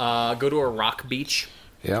 Go to a rock beach.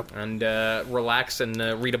 Yep. And relax and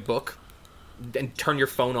read a book. And turn your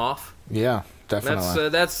phone off. Yeah, definitely.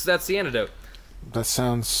 That's the antidote. That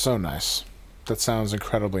sounds so nice. That sounds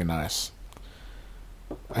incredibly nice.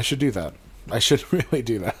 I should do that. I should really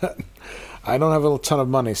do that. I don't have a ton of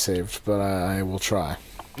money saved, but I will try.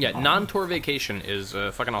 Yeah, non-tour vacation is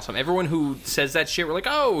fucking awesome. Everyone who says that shit, we're like,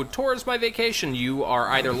 oh, tour is my vacation. You are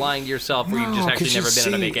either lying to yourself or you've just actually never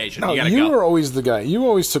been on a vacation. No, you were always the guy. You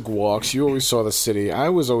always took walks. You always saw the city. I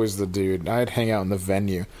was always the dude. I'd hang out in the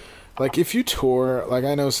venue. Like, if you tour, like,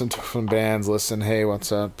 I know some bands listen, hey,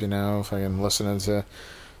 what's up, you know, if I can listen into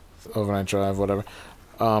Overnight Drive, whatever.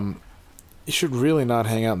 You should really not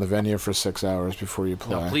hang out in the venue for 6 hours before you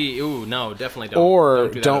play. No, please. Ooh, no, definitely don't. Or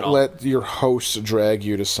don't let your host drag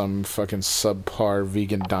you to some fucking subpar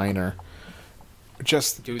vegan diner.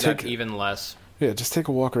 Just do that even less. Yeah, just take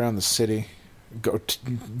a walk around the city.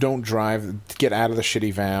 Don't drive. Get out of the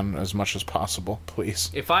shitty van as much as possible, please.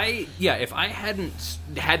 If I hadn't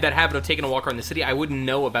had that habit of taking a walk around the city, I wouldn't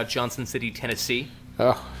know about Johnson City, Tennessee.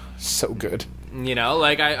 Oh, so good. You know,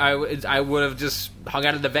 like I would have just hung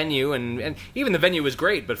out at the venue, and even the venue was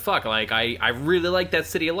great, but fuck, like I really like that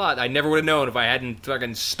city a lot. I never would have known if I hadn't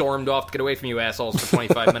fucking stormed off to get away from you assholes for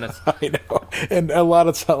 25 minutes. I know, and a lot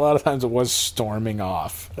of times it was storming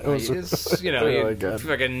off. It was It's, you know, really you good.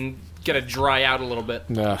 fucking gotta dry out a little bit.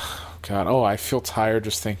 Ugh, God, oh, I feel tired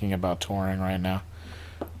just thinking about touring right now.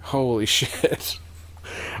 Holy shit.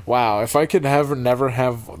 Wow, if I could never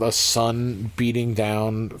have the sun beating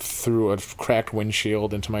down through a cracked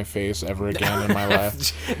windshield into my face ever again in my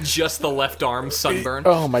life. Just the left arm sunburn.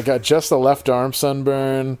 Oh my god, just the left arm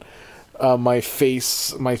sunburn. My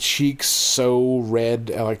face, my cheeks so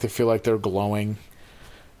red, I like to feel like they're glowing.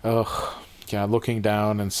 Ugh. Yeah, looking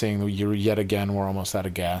down and seeing you yet again, we're almost out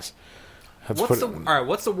of gas.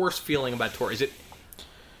 What's the worst feeling about tour? Is it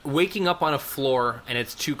waking up on a floor and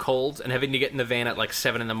it's too cold and having to get in the van at like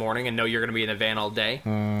 7 a.m. and know you're going to be in the van all day?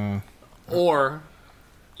 Or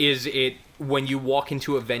is it when you walk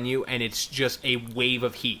into a venue and it's just a wave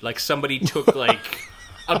of heat? Like somebody took like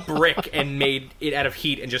a brick and made it out of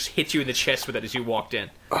heat and just hit you in the chest with it as you walked in.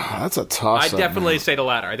 Oh, that's a toss-up. I definitely say the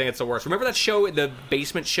latter. I think it's the worst. Remember that show, the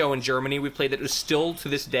basement show in Germany we played, that was still to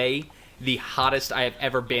this day the hottest I have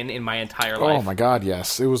ever been in my entire life? Oh my god,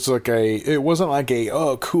 yes. It was like it wasn't like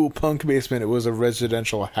a cool punk basement, it was a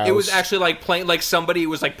residential house. It was actually like somebody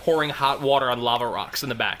was like pouring hot water on lava rocks in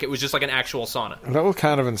the back. It was just like an actual sauna. That was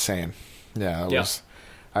kind of insane. Yeah, that was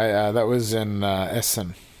that was in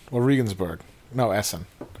Essen. Well, Regensburg. No, Essen.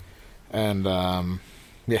 And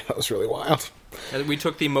yeah, that was really wild. And we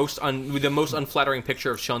took the most unflattering picture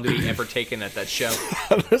of Sean Duty ever taken at that show.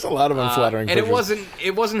 There's a lot of unflattering and pictures.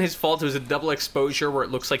 it wasn't his fault. It was a double exposure where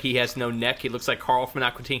it looks like he has no neck. He looks like Carl from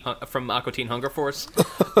Aqua Teen Hunger Force.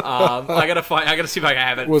 I gotta see if I can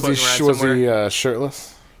have it. Was he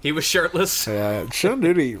shirtless? He was shirtless. Yeah, Sean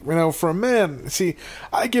Duty. For a man, see,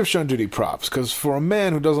 I give Sean Duty props because for a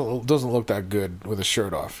man who doesn't look that good with his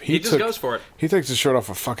shirt off, he just goes for it. He takes his shirt off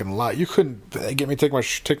a fucking lot. You couldn't get me take my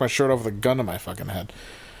shirt off with a gun to my fucking head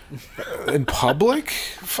in public.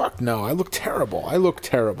 Fuck no, I look terrible.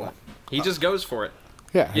 He just goes for it.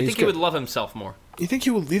 Yeah, you think he would love himself more? You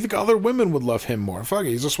think other women would love him more? Fuck it,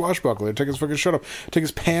 he's a swashbuckler. Take his fucking shirt off, take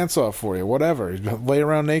his pants off for you, whatever. Lay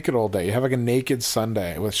around naked all day. You have like a naked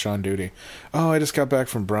Sunday with Sean Duty. Oh, I just got back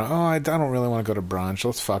from brunch. Oh, I don't really want to go to brunch.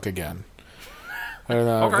 Let's fuck again. I don't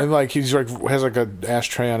know. Okay. And like he's like has like an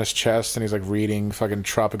ashtray on his chest, and he's like reading fucking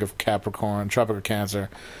Tropic of Cancer.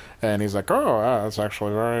 And he's like, oh, that's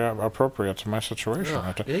actually very appropriate to my situation.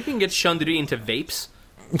 You think you can get Sean Duty into vapes?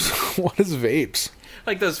 What is vapes?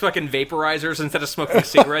 Like those fucking vaporizers, instead of smoking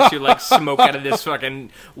cigarettes, you like smoke out of this fucking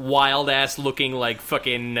wild ass looking like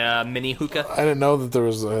fucking mini hookah. I didn't know that there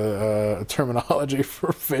was a terminology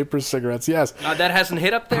for vapor cigarettes. Yes, that hasn't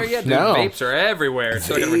hit up there yet. Dude, no, vapes are everywhere. It's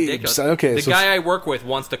fucking ridiculous. Okay, the guy I work with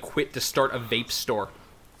wants to quit to start a vape store.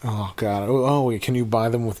 Oh god! Oh, can you buy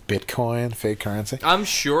them with Bitcoin, fake currency? I'm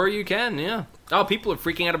sure you can. Yeah. Oh, people are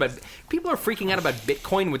freaking out about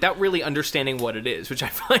Bitcoin without really understanding what it is, which I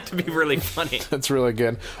find to be really funny. That's really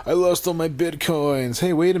good. I lost all my Bitcoins.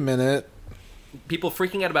 Hey, wait a minute. People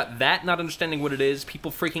freaking out about that, not understanding what it is.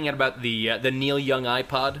 People freaking out about the Neil Young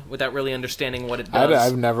iPod without really understanding what it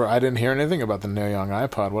does. I didn't hear anything about the Neil Young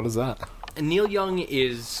iPod. What is that? And Neil Young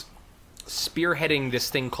is spearheading this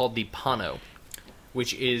thing called the Pano,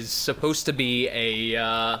 which is supposed to be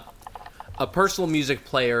a personal music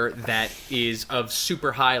player that is of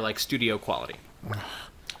super high, like, studio quality.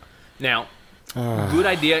 Now, good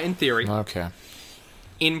idea in theory. Okay.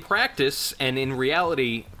 In practice and in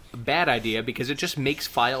reality, bad idea, because it just makes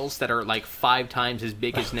files that are, like, 5 times as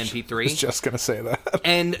big as an MP3. I was just going to say that.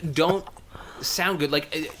 And don't sound good.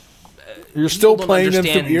 Like, you're still playing them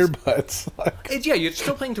through earbuds. Yeah, you're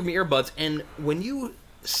still playing through earbuds, and when you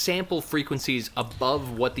sample frequencies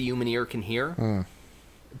above what the human ear can hear,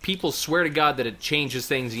 people swear to God that it changes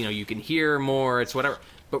things. You know, you can hear more, it's whatever.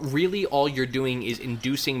 But really, all you're doing is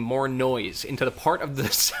inducing more noise into the part of the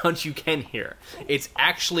sound you can hear. It's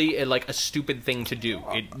actually a stupid thing to do.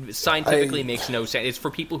 It scientifically makes no sense. It's for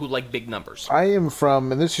people who like big numbers. I am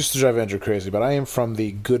from, and this used to drive Andrew crazy, but I am from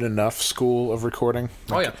the good enough school of recording.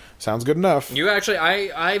 Oh, yeah. Sounds good enough. You actually,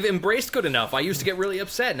 I've embraced good enough. I used to get really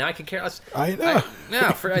upset. Now I can care less. I know.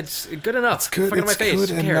 It's good enough. It's good, it's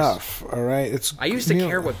good enough. All right. I used to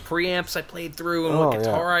care what preamps I played through and what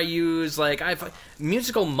guitar I use. Like,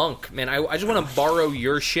 Musical Monk, man. I just want to borrow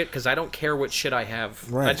your shit because I don't care what shit I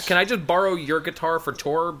have. Right. Can I just borrow your guitar for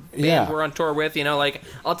tour band we're on tour with? You know, like,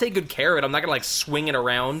 I'll take good care of it. I'm not gonna swing it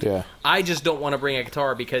around. Yeah. I just don't want to bring a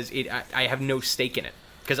guitar because I have no stake in it.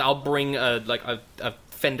 Because I'll bring a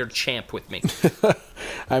Fender Champ with me.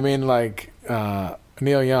 I mean, like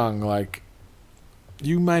Neil Young, like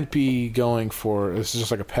you might be going for, this is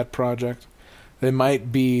just like a pet project. They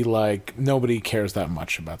might be like, nobody cares that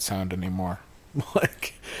much about sound anymore.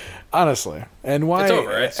 Like, honestly. And why? It's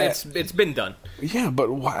over. It's been done. Yeah,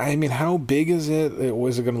 but why? I mean, how big is it?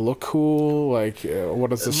 Was it going to look cool? Like,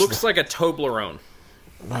 what is this? It looks like a Toblerone.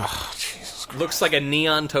 Oh, Jesus Christ. Looks like a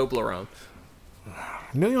neon Toblerone.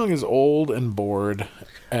 Neil Young is old and bored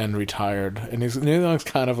and retired, and Neil Young's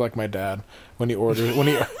kind of like my dad when he orders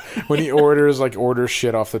orders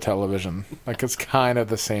shit off the television. Like, it's kind of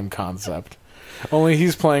the same concept. Only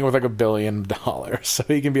he's playing with like $1 billion, so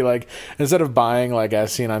he can be like, instead of buying like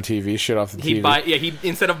as seen on TV shit off the TV. He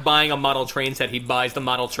instead of buying a model train set, he buys the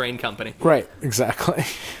model train company. Right, exactly.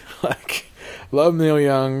 Like, love Neil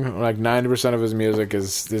Young. Like 90% of his music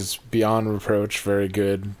is beyond reproach. Very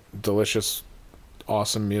good, delicious,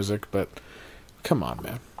 awesome music. But come on,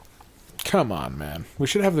 man. Come on, man. We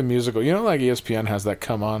should have the musical. You know, like ESPN has that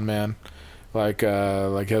 "Come On, Man." Like he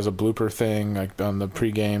has a blooper thing like on the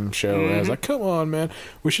pregame show. Mm-hmm. It has like, "Come on, man."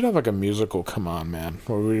 We should have like a musical "Come On, Man."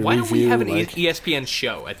 Where we Why don't we have an like, ESPN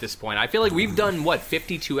show at this point? I feel like we've done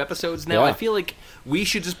 52 episodes now. Yeah. I feel like we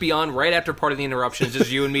should just be on right after Part of the Interruptions,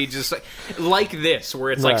 just you and me, just like this,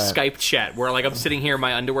 where it's like Skype chat, where like I'm sitting here in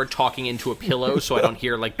my underwear talking into a pillow, so I don't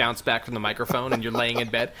hear like bounce back from the microphone, and you're laying in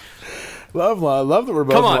bed. Love that we're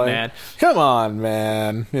both. Come on, like, man. Come on,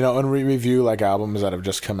 man. You know, and we review like albums that have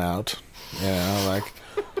just come out. You know,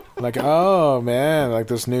 like, oh man, like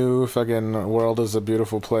this new fucking World is a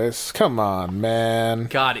Beautiful Place. Come on, man.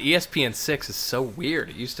 God, ESPN 6 is so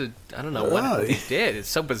weird. It used to, I don't know what it did. It's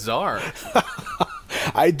so bizarre.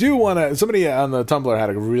 I do want to. Somebody on the Tumblr had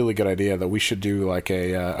a really good idea that we should do like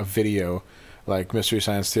a video, like Mystery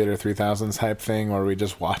Science Theater 3000 type thing, where we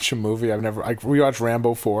just watch a movie. We watched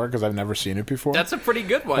Rambo 4 because I've never seen it before. That's a pretty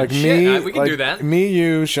good one. Like Shit, we can do that. Me,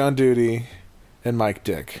 you, Sean Duty, and Mike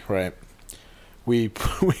Dick, right? We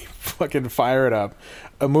fucking fire it up,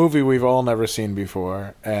 a movie we've all never seen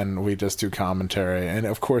before, and we just do commentary. And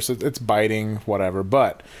of course, it's biting, whatever.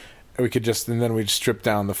 But we could and then we'd strip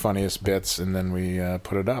down the funniest bits, and then we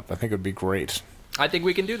put it up. I think it would be great. I think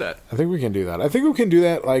we can do that. I think we can do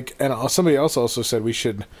that. Like, and somebody else also said we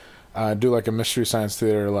should do like a Mystery Science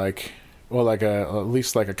Theater, like, well, like at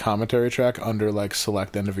least like a commentary track under like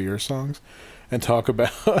select end of year songs. And talk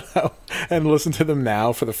about and listen to them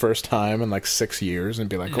now for the first time in like 6 years and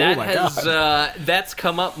be like, oh my god. That's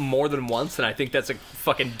come up more than once, and I think that's a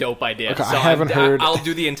fucking dope idea. Okay, so I haven't heard. I'll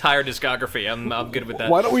do the entire discography. I'm good with that.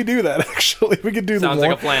 Why don't we do that? Actually, we could do Sounds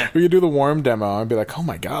like a plan. We could do the Worm demo and be like, oh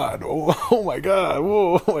my god, oh my god,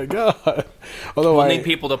 whoa, oh my god. Although we'll need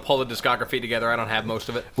people to pull the discography together. I don't have most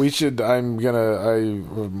of it. We should.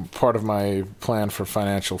 Part of my plan for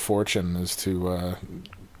financial fortune is to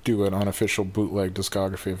do an unofficial bootleg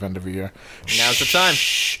discography of end of the year. Now's the time.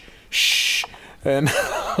 Shh. And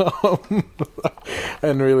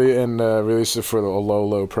release it for a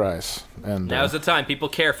low price. And now's the time. People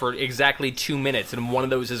care for exactly 2 minutes, and one of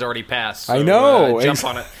those has already passed. So, I know. Jump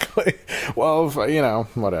on it. Well,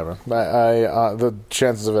 whatever. The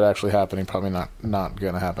chances of it actually happening probably not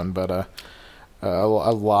going to happen. But a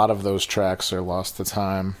lot of those tracks are lost to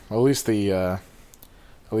time. At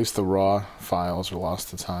least the raw files are lost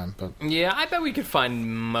to time. But yeah, I bet we could find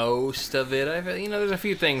most of it. There's a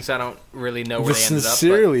few things I don't really know where they ended up. The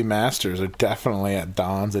Sincerely Masters are definitely at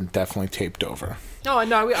Don's and definitely taped over. Oh,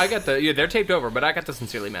 no, I got they're taped over, but I got the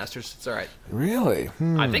Sincerely Masters. It's all right. Really?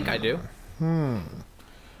 I think I do.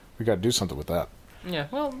 We got to do something with that. Yeah,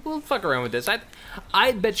 well, we'll fuck around with this.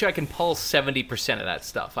 I bet you I can pull 70% of that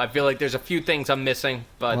stuff. I feel like there's a few things I'm missing,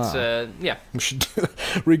 but yeah. We should,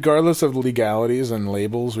 regardless of legalities and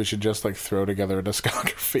labels, we should just like throw together a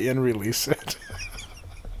discography and release it.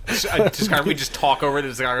 We just talk over the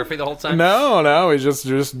discography the whole time? No, we just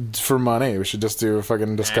for money. We should just do a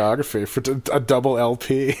fucking discography for a double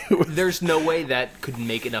LP. There's no way that could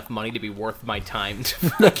make enough money to be worth my time to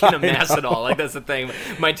fucking amass it all. Like, that's the thing.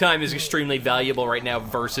 My time is extremely valuable right now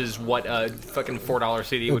versus what a fucking $4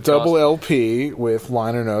 CD would cost. A double LP with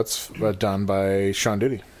liner notes done by Sean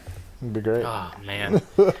Duty. It'd be great. Oh, man.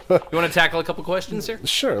 You want to tackle a couple questions here?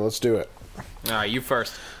 Sure, let's do it. All right, you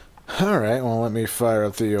first. All right, well, let me fire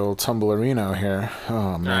up the old Tumblerino here.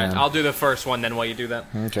 Oh, man. All right, I'll do the first one then while you do that.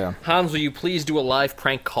 Okay. Hans, will you please do a live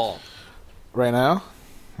prank call? Right now?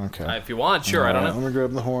 Okay. If you want, sure, I don't know. Let me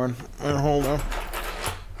grab the horn. Hold on.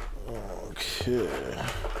 Okay.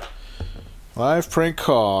 Live prank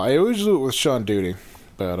call. I always do it with Sean Duty,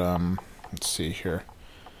 but, let's see here.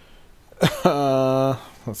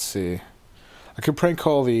 Let's see. I could prank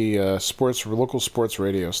call the local sports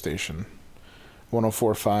radio station.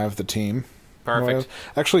 104.5 The Team. Perfect.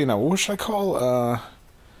 Actually, no. What should I call?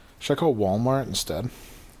 Should I call Walmart instead?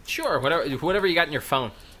 Sure, whatever you got in your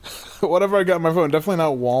phone. Whatever I got on my phone. Definitely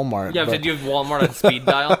not Walmart. Yeah, did you have Walmart on speed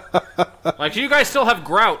dial? Like, you guys still have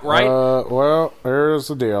Grout, right? Well, here's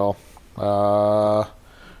the deal.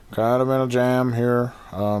 Kind of in a jam here.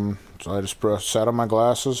 So I just sat on my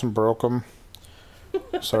glasses and broke them.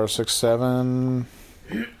 Star 67,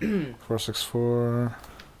 464.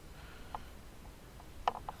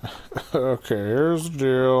 Okay, here's the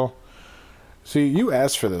deal. See, you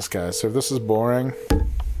asked for this, guys. So if this is boring,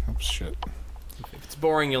 oops, shit. If it's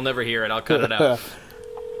boring, you'll never hear it. I'll cut it out.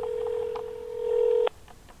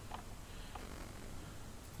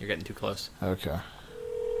 You're getting too close. Okay.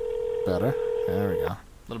 Better. There we go. A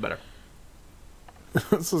little better.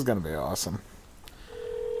 This is gonna be awesome.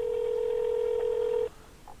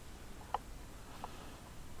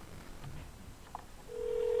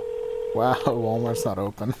 Wow, Walmart's not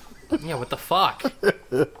open. Yeah, what the fuck?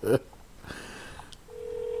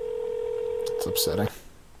 It's upsetting.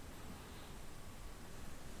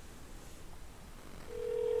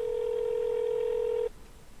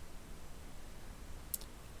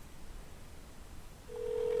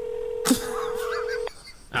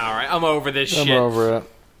 Alright, I'm over this shit. I'm over it.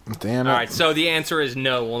 Damn it. Alright, so the answer is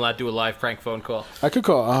no, we'll not do a live prank phone call. I could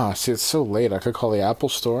call... see, it's so late. I could call the Apple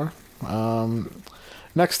Store.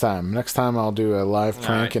 Next time I'll do a live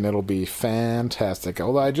prank, right. And it'll be fantastic.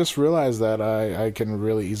 Although I just realized that I can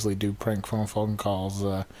really easily do prank phone calls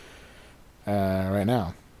right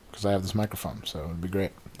now because I have this microphone, so it'd be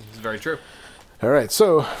great. It's very true. All right,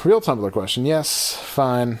 so real Tumblr question. Yes,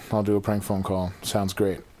 fine. I'll do a prank phone call. Sounds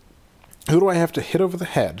great. Who do I have to hit over the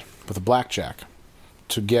head with a blackjack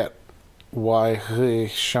to get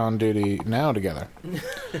Sean Duty now together?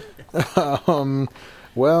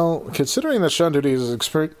 Well, considering that Sean Duty is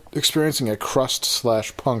experiencing a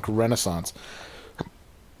crust/punk renaissance,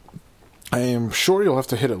 I am sure you'll have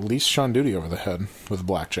to hit at least Sean Duty over the head with a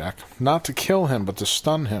blackjack. Not to kill him, but to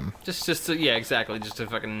stun him. Just to, yeah, exactly. Just to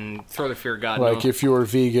fucking throw the fear of God. Like, if you're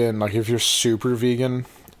vegan, like if you're super vegan,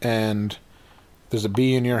 and there's a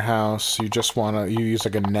bee in your house, you use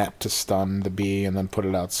like a net to stun the bee and then put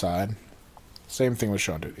it outside. Same thing with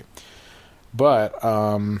Sean Duty. But,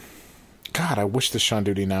 God, I wish this Sean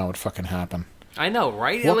Duty now would fucking happen. I know,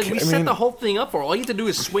 right? Like, we set the whole thing up for. All you have to do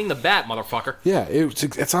is swing the bat, motherfucker. Yeah,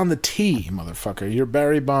 it's on the tee, motherfucker. You're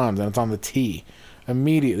Barry Bonds, and it's on the tee.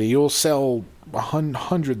 Immediately, you'll sell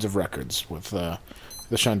hundreds of records with the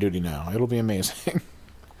Sean Duty now. It'll be amazing.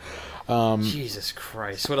 Jesus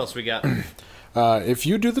Christ. What else we got? If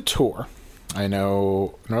you do the tour, I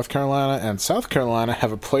know North Carolina and South Carolina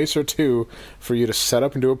have a place or two for you to set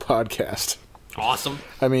up and do a podcast. Awesome.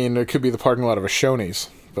 I mean, it could be the parking lot of a Shoney's.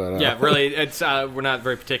 But, yeah, really, it's we're not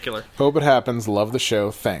very particular. Hope it happens. Love the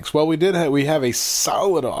show. Thanks. Well, we have a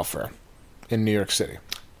solid offer in New York City.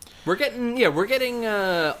 We're getting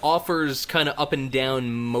offers kind of up and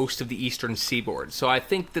down most of the Eastern Seaboard. So I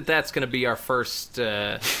think that's going to be our first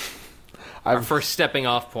stepping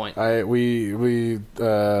off point. I have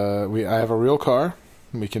a real car.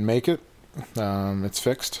 We can make it. It's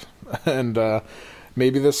fixed, and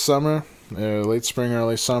maybe this summer, late spring,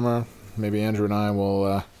 early summer. Maybe Andrew and I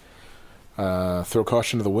will throw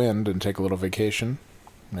caution to the wind and take a little vacation.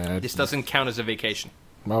 This doesn't count as a vacation.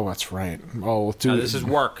 Oh, that's right. Oh, dude, this is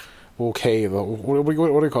work. Okay, what do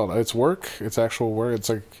you call it? It's work. It's actual work. It's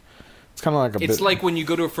kind of like a. It's like when you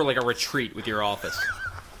go for like a retreat with your office.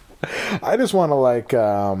 I just want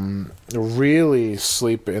to really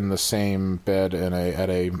sleep in the same bed at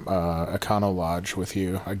a Econo Lodge with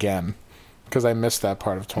you again. Because I missed that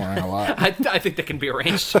part of touring a lot. I think that can be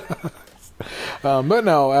arranged. But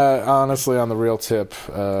no, honestly, on the real tip,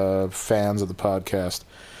 fans of the podcast,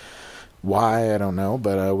 why, I don't know,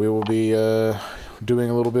 but we will be doing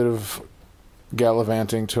a little bit of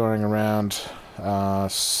gallivanting, touring around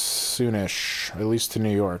soonish, at least to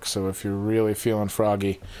New York. So if you're really feeling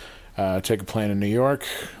froggy, take a plane to New York.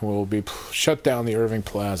 We'll be shut down the Irving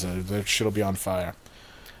Plaza. That shit'll be on fire.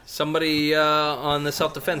 Somebody on the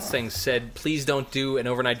self-defense thing said, please don't do an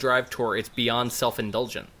overnight drive tour. It's beyond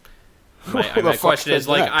self-indulgent. My question is,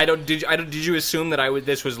 did you assume that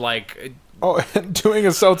this was like... Oh, doing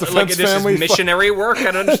a self-defense like this family... is missionary work? I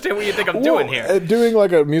don't understand what you think I'm doing here. Doing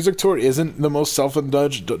like a music tour isn't the most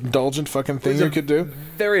self-indulgent fucking thing you could do?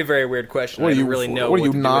 Very, very weird question. I don't really know what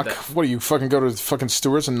do you fucking go to fucking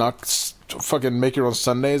Stewart's and fucking make your own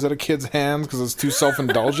sundaes out of kids' hands because it's too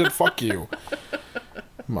self-indulgent? Fuck you.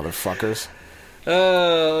 Motherfuckers.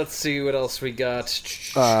 Let's see what else we got.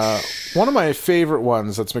 One of my favorite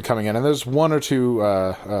ones that's been coming in, and there's one or two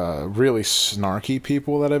really snarky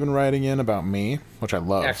people that have been writing in about me, which I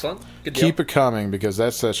love. Excellent. Good deal. Keep it coming, because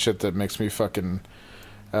that's that shit that makes me fucking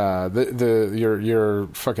Your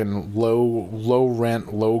fucking low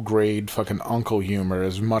rent, low grade fucking uncle humor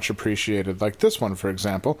is much appreciated. Like this one, for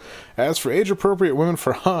example. As for age appropriate women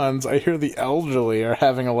for Hans, I hear the elderly are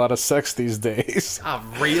having a lot of sex these days.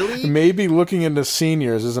 Really? Maybe looking into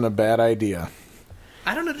seniors isn't a bad idea.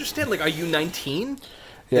 I don't understand. Like, are you 19?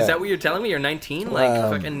 Yeah. Is that what you're telling me? You're 19?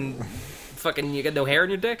 Like, fucking, you got no hair in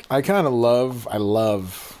your dick? I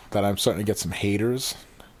love that I'm starting to get some haters.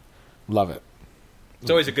 Love it. It's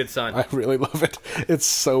always a good sign. I really love it. It's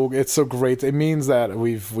so great. It means that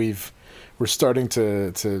we're starting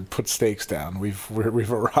to put stakes down.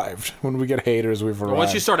 We've arrived. When we get haters, we've arrived.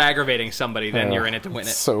 Once you start aggravating somebody, then you're in it to win it.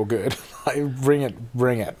 So good. Bring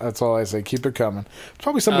it. That's all I say. Keep it coming. It's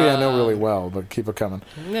probably somebody I know really well, but keep it coming.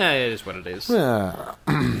 Yeah, it is what it is. Yeah.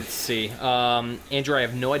 Let's see. Andrew, I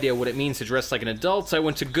have no idea what it means to dress like an adult. I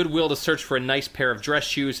went to Goodwill to search for a nice pair of dress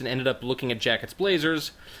shoes and ended up looking at Jackets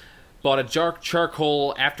Blazers. Bought a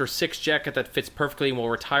charcoal After Six jacket that fits perfectly and will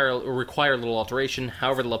require a little alteration.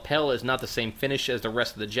 However, the lapel is not the same finish as the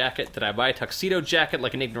rest of the jacket. Did I buy a tuxedo jacket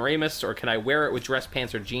like an ignoramus, or can I wear it with dress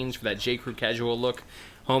pants or jeans for that J.Crew casual look?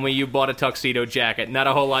 Homie, you bought a tuxedo jacket. Not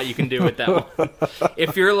a whole lot you can do with that one.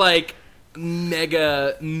 If you're, like,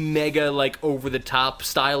 mega, like, over-the-top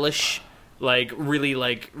stylish, like, really,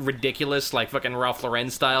 like, ridiculous, like fucking Ralph Lauren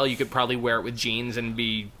style, you could probably wear it with jeans and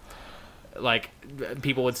be... like,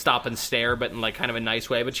 people would stop and stare, but in, like, kind of a nice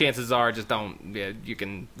way. But chances are, just don't. Yeah, you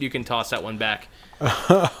can toss that one back.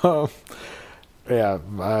 Yeah,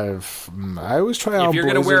 I always try on. If you're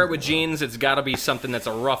gonna wear it with jeans, it's got to be something that's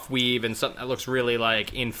a rough weave and something that looks really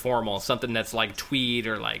like informal. Something that's like tweed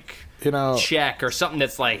or like check or something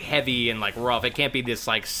that's like heavy and like rough. It can't be this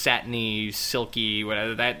like satiny, silky,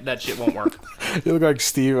 whatever. That shit won't work. You look like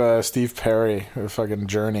Steve Perry, of fucking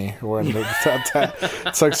Journey, wearing the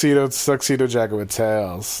tuxedo jacket with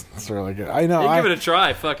tails. It's really good. I know. Hey, give it a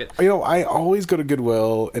try. Fuck it. I always go to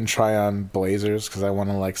Goodwill and try on blazers because I want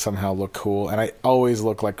to like somehow look cool, and I always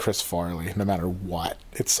look like Chris Farley, no matter what.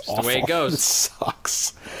 It's awful. The way it goes. It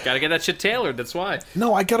sucks. Gotta get that shit tailored. That's why.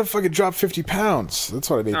 No, I gotta fucking drop 50 pounds. That's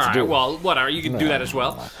what I need to do. Well, whatever. You can do that as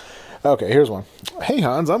well. Okay, here's one. Hey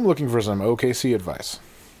Hans, I'm looking for some OKC advice.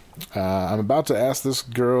 I'm about to ask this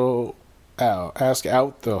girl out. I'm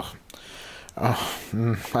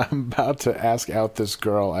about to ask out this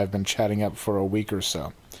girl I've been chatting up for a week or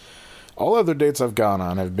so. All other dates I've gone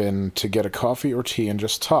on have been to get a coffee or tea and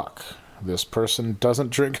just talk. This person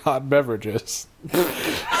doesn't drink hot beverages.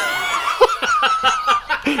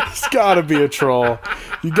 It's gotta be a troll.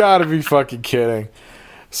 You gotta be fucking kidding.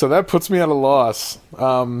 So that puts me at a loss.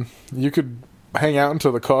 You could hang out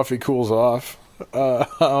until the coffee cools off. I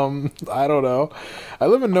don't know. I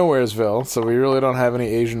live in Nowheresville, so we really don't have any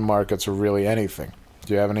Asian markets or really anything.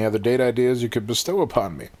 Do you have any other date ideas you could bestow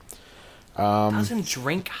upon me? Doesn't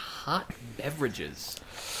drink hot beverages.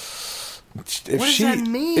 What does that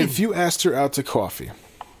mean? If you asked her out to coffee,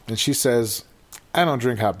 and she says, I don't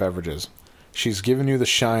drink hot beverages, she's giving you the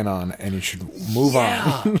shine on, and you should move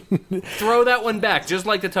on. Throw that one back, just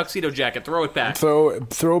like the tuxedo jacket. Throw it back.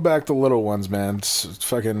 Throw back the little ones, man.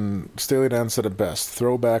 Fucking Steely Dan said it best.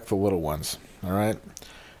 Throw back the little ones, all right?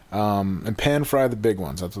 And pan fry the big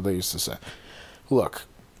ones. That's what they used to say. Look,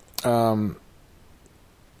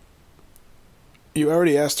 you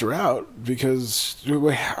already asked her out because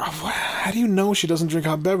how do you know she doesn't drink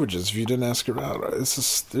hot beverages if you didn't ask her out?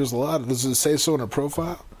 There's a lot. Does it say so in her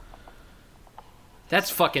profile? That's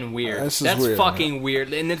fucking weird. That's weird, fucking man.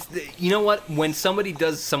 weird. And it's, you know what? When somebody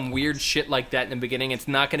does some weird shit like that in the beginning, it's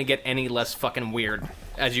not going to get any less fucking weird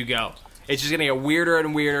as you go. It's just going to get weirder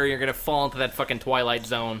and weirder. You're going to fall into that fucking Twilight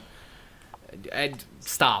Zone.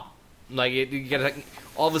 Stop. Like, you gotta,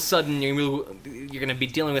 all of a sudden, you're going to be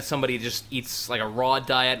dealing with somebody who just eats like a raw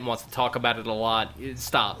diet and wants to talk about it a lot.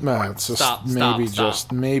 Stop. No, it's just stop.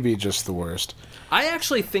 Maybe just the worst. I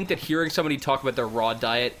actually think that hearing somebody talk about their raw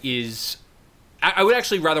diet is... I would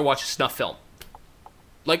actually rather watch a snuff film.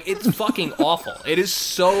 Like, it's fucking awful. It is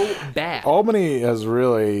so bad. Albany it's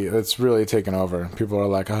really taken over. People are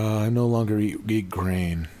like, I no longer eat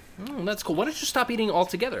grain. That's cool. Why don't you stop eating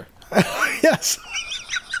altogether? Yes.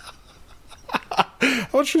 Why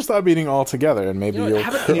don't you stop eating altogether and maybe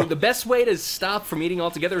you'll... the best way to stop from eating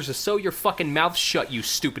altogether is to sew your fucking mouth shut, you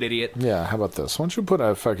stupid idiot. Yeah, how about this? Why don't you put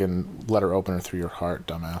a fucking letter opener through your heart,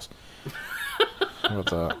 dumbass? How about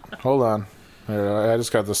that? Hold on. I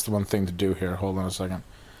just got this one thing to do here. Hold on a second.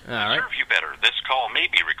 All right. To serve you better, this call may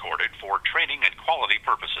be recorded for training and quality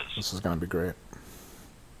purposes. This is going to be great.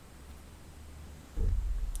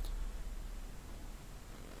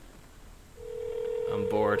 I'm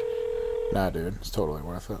bored. Nah, dude. It's totally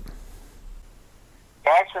worth it.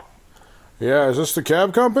 Jackson. Yeah, is this the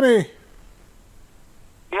cab company?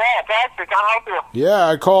 Yeah, taxi, can I help you? Yeah,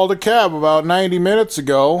 I called a cab about 90 minutes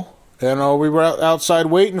ago, and we were outside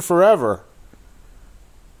waiting forever.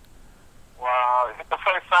 Well, it's the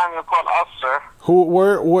first time you call us, sir.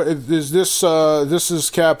 What is this? This is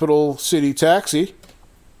Capital City Taxi.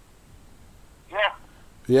 Yeah.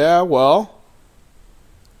 Yeah, well,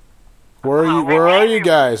 where are you? Where are you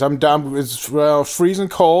guys? I'm down. It's freezing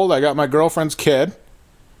cold. I got my girlfriend's kid.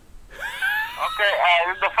 Okay,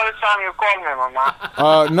 it's the first time you called me,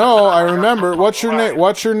 Mama. No, I remember. What's your name?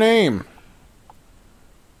 What's your name?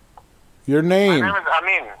 Your name? My name is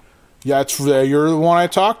Amin. Yeah, it's you're the one I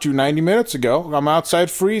talked to 90 minutes ago. I'm outside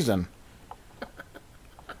freezing.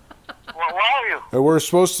 Where are you? And we're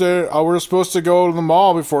supposed to go to the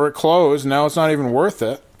mall before it closed. Now it's not even worth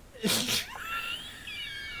it. No,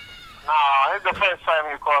 it's the first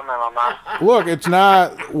time you called me, Mama. Look, it's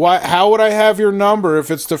not. Why? How would I have your number if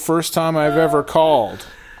it's the first time I've ever called?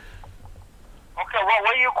 Okay, well,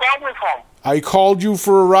 where you called me from? I called you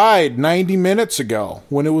for a ride 90 minutes ago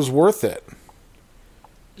when it was worth it.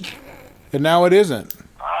 And now it isn't.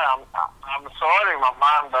 I'm sorry,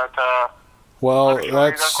 Mama, but Well,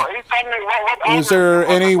 that's. Is there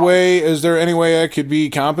any way I could be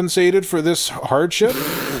compensated for this hardship?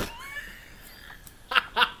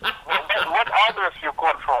 What address you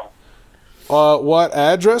called from? What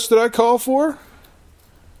address did I call for?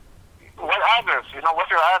 What address? You know, what's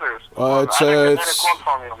your address? It's I didn't get a call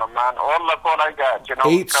from you, man. All the call I got, you know.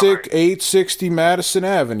 860 Madison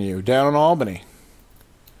Avenue, down in Albany.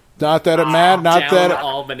 Not that it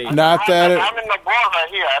Albany. Not that it. I'm in the border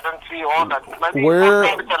here. I don't see all that. Maybe Where?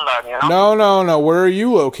 You know? No. Where are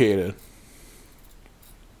you located?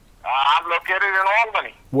 I'm located in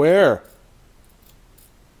Albany. Where?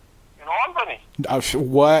 In Albany.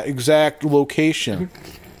 What exact location?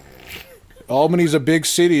 Albany's a big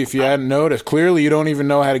city, if you hadn't noticed. Clearly, you don't even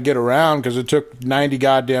know how to get around because it took 90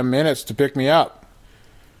 goddamn minutes to pick me up.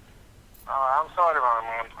 I'm sorry,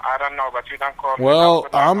 man. I don't know, but you don't call me. Well,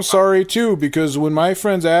 I'm sorry, too, because when my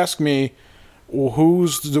friends ask me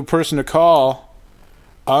who's the person to call,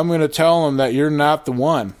 I'm going to tell them that you're not the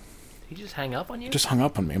one. Did he just hang up on you? Just hung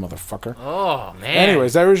up on me, motherfucker. Oh, man.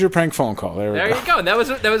 Anyways, that was your prank phone call. There you go. That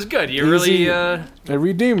was good. You Easy.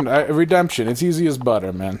 really Redemption. It's easy as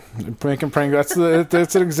butter, man. Prank. That's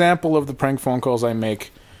an example of the prank phone calls I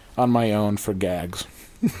make on my own for gags,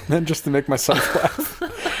 and just to make myself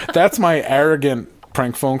laugh. That's my arrogant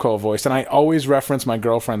prank phone call voice, and I always reference my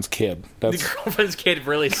girlfriend's kid. The girlfriend's kid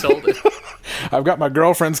really sold it. I've got my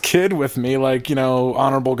girlfriend's kid with me, like, you know,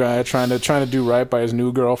 honorable guy trying to do right by his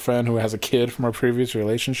new girlfriend who has a kid from a previous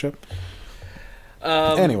relationship.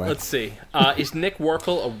 Anyway. Let's see. Is Nick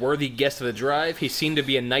Warkle a worthy guest of the drive? He seemed to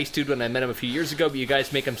be a nice dude when I met him a few years ago, but you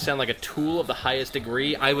guys make him sound like a tool of the highest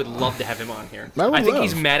degree. I would love to have him on here. I think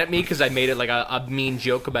he's mad at me because I made it like a mean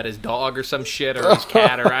joke about his dog or some shit, or his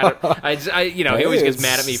cat, or he always gets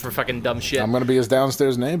mad at me for fucking dumb shit. I'm going to be his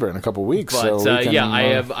downstairs neighbor in a couple weeks. But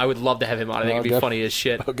I would love to have him on. I think it'd be funny as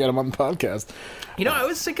shit. I'll get him on the podcast. You know, I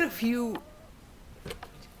was thinking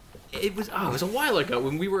It was a while ago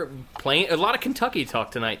when we were playing a lot of Kentucky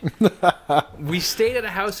talk tonight. We stayed at a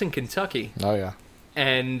house in Kentucky. Oh yeah.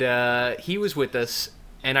 And he was with us,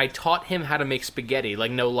 and I taught him how to make spaghetti.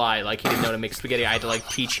 Like, no lie, like he didn't know how to make spaghetti. I had to like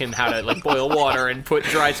teach him how to like boil water and put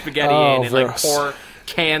dry spaghetti in and like pour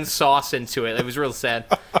canned sauce into it. It was real sad.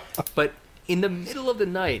 But in the middle of the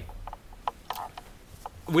night,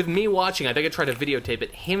 with me watching, I think I tried to videotape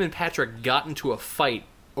it. Him and Patrick got into a fight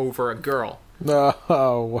over a girl.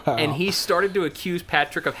 Oh, wow. And he started to accuse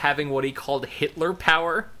Patrick of having what he called Hitler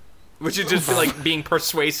power, which is just like being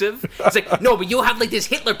persuasive. It's like, no, but you have like this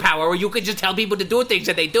Hitler power where you could just tell people to do things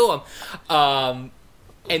and they do them.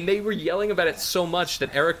 And they were yelling about it so much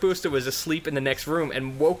that Eric Busta was asleep in the next room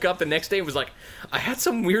and woke up the next day and was like, I had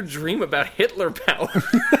some weird dream about Hitler power.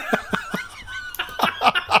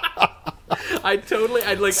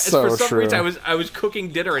 For some reason I was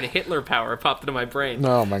cooking dinner and Hitler power popped into my brain.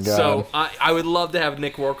 Oh my god! So I would love to have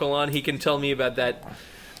Nick Warkle on. He can tell me about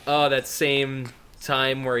that same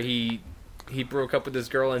time where he broke up with this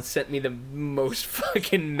girl and sent me the most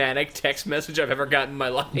fucking manic text message I've ever gotten in my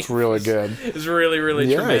life. It's really good. It's really,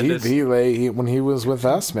 really tremendous. He when he was with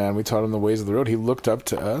us, man, we taught him the ways of the road. He looked up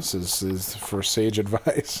to us as for sage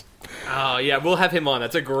advice. Oh yeah, we'll have him on.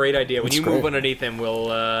 That's a great idea. When That's you move great. underneath him,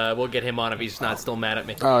 we'll get him on if he's not still mad at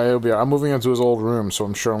me. Oh, it'll be. I'm moving into his old room, so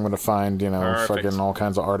I'm sure I'm gonna find Perfect. fucking all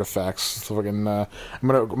kinds of artifacts. So fucking, I'm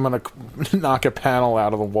gonna knock a panel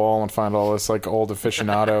out of the wall and find all this like old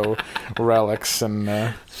aficionado relics and.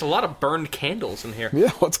 There's a lot of burned candles in here.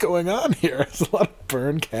 Yeah, what's going on here? There's a lot of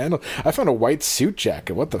burned candle. I found a white suit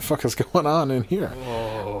jacket. What the fuck is going on in here?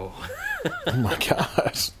 Oh. Oh my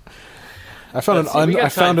gosh. I found Let's see, we got I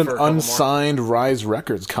found time an for a couple more. unsigned Rise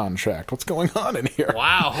Records contract. What's going on in here?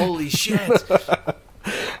 Wow! Holy shit!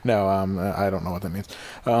 No, I don't know what that means.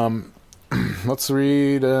 Let's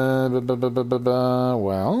read. Well,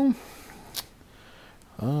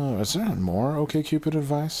 is there more OkCupid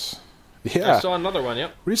advice? Yeah. I saw another one.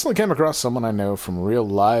 Yep. Recently came across someone I know from real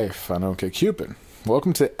life on OkCupid.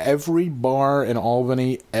 Welcome to every bar in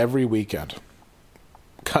Albany every weekend.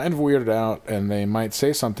 Kind of weirded out, and they might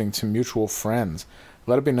say something to mutual friends.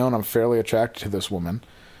 Let it be known I'm fairly attracted to this woman.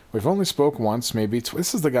 We've only spoke once, maybe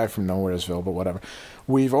this is the guy from Nowheresville, but whatever.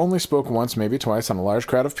 We've only spoke once, maybe twice, on a large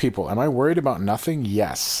crowd of people. Am I worried about nothing?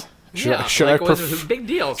 Yes. Should I what's a big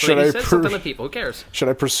deal? So he says something to people. Who cares? Should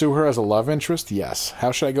I pursue her as a love interest? Yes.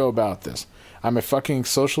 How should I go about this? I'm a fucking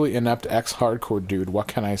socially inept ex-hardcore dude. What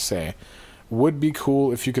can I say? Would be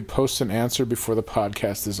cool if you could post an answer before the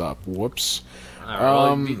podcast is up. Whoops. All right,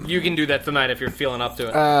 well, you can do that tonight if you're feeling up to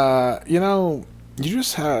it. You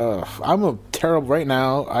just have. I'm a terrible right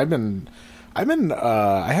now. I haven't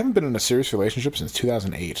been in a serious relationship since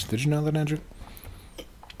 2008. Did you know that, Andrew?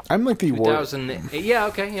 I'm like the worst. 2008. Yeah.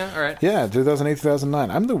 Okay. Yeah. All right. Yeah, 2008,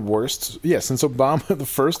 2009. I'm the worst. Yeah, since Obama, the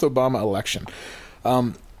first Obama election.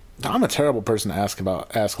 I'm a terrible person to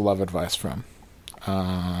ask love advice from.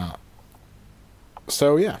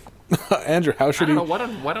 So yeah, Andrew, how should he?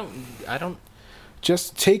 I don't.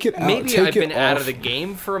 Just take it out. Maybe I've been out of the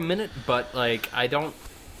game for a minute, but like I don't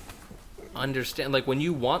understand. Like when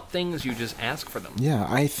you want things, you just ask for them. Yeah,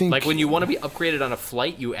 I think. Like when you want to be upgraded on a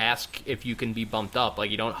flight, you ask if you can be bumped up.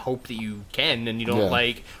 Like you don't hope that you can, and you don't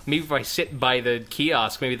like. Maybe if I sit by the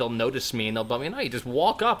kiosk, maybe they'll notice me and they'll bump me. No, you just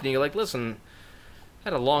walk up and you're like, listen. I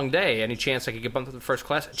had a long day. Any chance I could get bumped up to first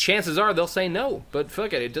class? Chances are they'll say no, but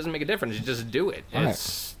fuck it. It doesn't make a difference. You just do it.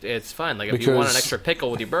 It's fine. Like if you want an extra pickle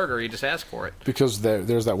with your burger, you just ask for it. Because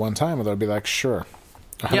there's that one time where they'll be like, sure.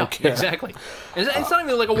 I don't care. Exactly. It's not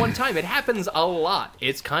even like a one time. It happens a lot.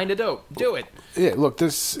 It's kind of dope. Do it. Yeah, look,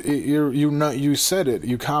 this you said it.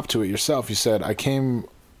 You copped to it yourself. You said I came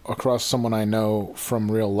across someone I know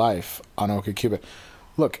from real life on OkCupid.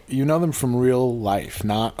 Look, you know them from real life,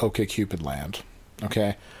 not OkCupid land.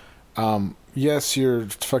 Okay, yes, you're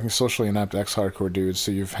fucking socially inept ex-hardcore dude,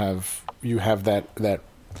 so you have that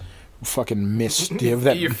fucking mist. You have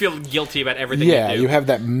that. You feel guilty about everything. Yeah, you do. you have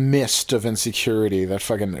that mist of insecurity that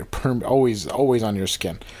fucking always on your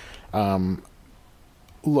skin.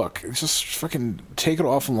 Look, just fucking take it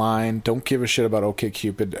offline. Don't give a shit about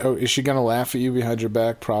OkCupid. Oh, is she gonna laugh at you behind your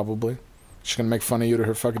back? Probably. She's gonna make fun of you to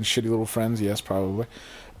her fucking shitty little friends? Yes, probably.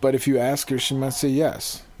 But if you ask her, she might say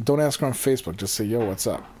yes. Don't ask her on Facebook. Just say, yo, what's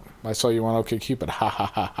up? I saw you on OkCupid. Ha, ha,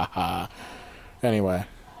 ha, ha, ha. Anyway,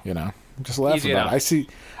 just laugh Easy about enough.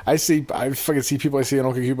 it. I fucking see people I see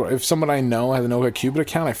on OkCupid. If someone I know has an OkCupid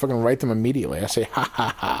account, I fucking write them immediately. I say, ha,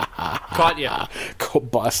 ha, ha, ha. Caught you.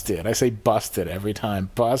 Busted. I say busted every time.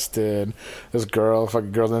 Busted. This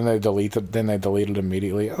fucking girl, then they delete it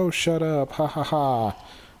immediately. Oh, shut up. Ha, ha, ha.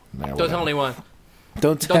 Don't tell anyone.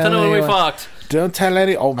 Don't tell anyone we anyone. fucked. Don't tell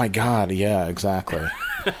any. Oh my god, yeah, exactly.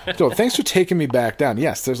 Dude, thanks for taking me back down.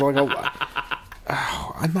 Yes, there's like a.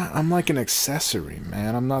 Oh, I'm like an accessory,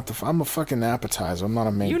 man. I'm a fucking appetizer. I'm not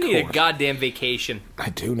a main course. You need a goddamn vacation.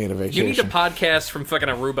 I do need a vacation. You need a podcast from fucking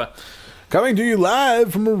Aruba. Coming to you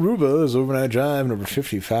live from Aruba's Overnight Drive number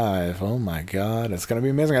 55. Oh my god, it's gonna be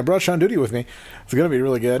amazing. I brought Sean Duty with me. It's gonna be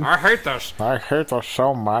really good. I hate this. I hate this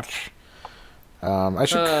so much. I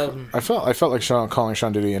felt like calling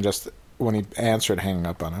Sean Duty and just when he answered, hanging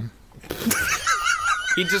up on him.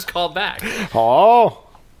 He just called back. Oh,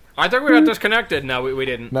 I thought we got disconnected. No, we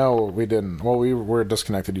didn't. no, we didn't. Well, we were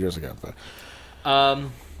disconnected years ago, but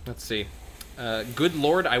Let's see. Good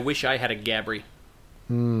Lord, I wish I had a Gabry.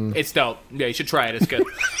 It's dope. Yeah, you should try it. It's good.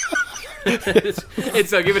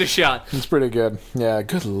 It's give it a shot. it's pretty good. Yeah,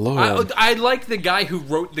 good lord. I like the guy who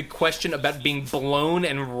wrote the question about being blown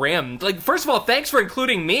and rimmed. Like, first of all, thanks for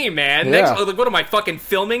including me, man. Yeah. Like, what am I fucking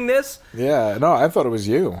filming this? Yeah, no, I thought it was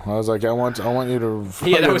you. I was like, I want you to.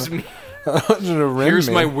 Yeah, that was me. I want you to rim Here's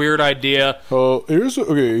me. my weird idea. Here's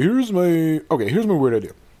my weird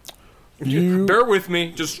idea. You Bear with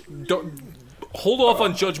me. Just don't hold off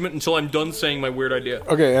on judgment until I'm done saying my weird idea.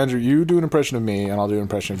 Okay, Andrew, you do an impression of me, and I'll do an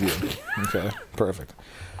impression of you. Okay, perfect.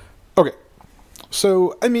 Okay.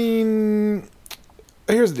 So, I mean,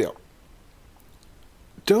 here's the deal.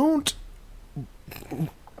 Don't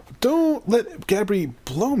let Gabri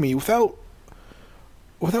blow me without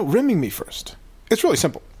rimming me first. It's really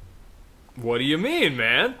simple. What do you mean,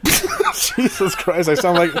 man? Jesus Christ! Do I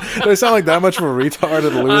sound like that much of a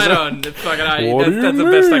retarded loser? I don't fucking. What do you That's the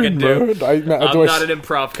mean, best I can do. man? I'm not an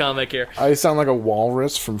improv comic here. I sound like a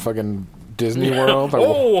walrus from fucking Disney World.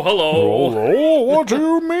 Oh, hello. Oh, what do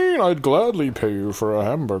you mean? I'd gladly pay you for a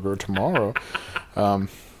hamburger tomorrow.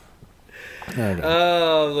 There we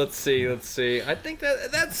go. Let's see. I think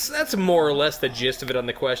that's more or less the gist of it on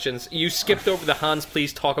the questions. You skipped over the Hans,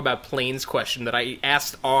 please talk about planes question that I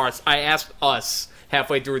asked us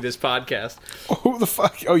halfway through this podcast. Who the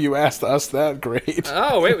fuck? Oh, you asked us that? Great.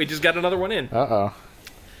 Oh, wait, we just got another one in. Uh-oh.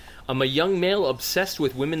 I'm a young male obsessed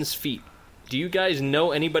with women's feet. Do you guys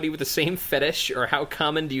know anybody with the same fetish, or how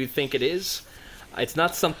common do you think it is? It's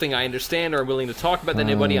not something I understand or willing to talk about to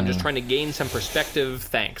anybody. I'm just trying to gain some perspective.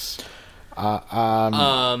 Thanks.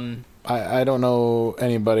 I don't know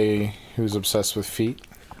anybody who's obsessed with feet.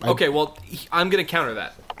 Okay, well, I'm going to counter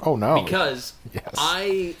that. Oh, no. Because Yes.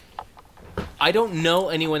 I don't know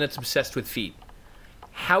anyone that's obsessed with feet.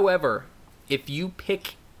 However, if you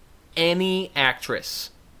pick any actress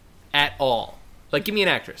at all, like, give me an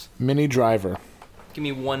actress. Minnie Driver. Give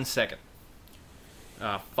me 1 second.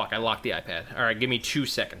 Fuck, I locked the iPad. All right, give me 2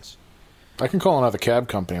 seconds. I can call another cab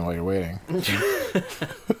company while you're waiting.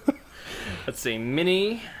 Let's see,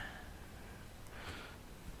 Minnie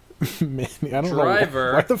Minnie, I don't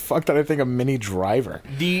Driver. know. Why the fuck did I think of Minnie Driver?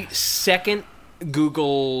 The second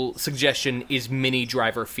Google suggestion is Minnie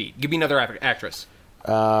Driver feet. Give me another actress.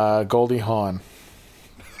 Goldie Hawn.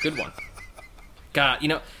 Good one. God,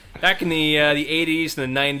 back in the 80s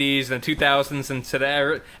and the 90s and the 2000s and today,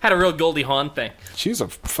 I had a real Goldie Hawn thing. She's a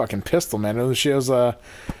fucking pistol, man. She was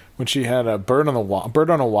when she had a Bird on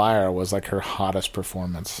a Wire was like her hottest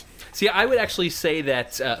performance. See, I would actually say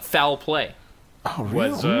that Foul Play Oh, really?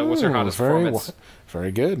 was her hottest performance.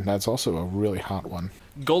 Very good. That's also a really hot one.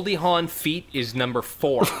 Goldie Hawn feet is number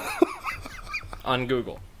 4 on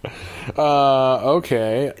Google.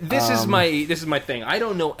 Okay. This is my thing. I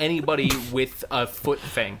don't know anybody with a foot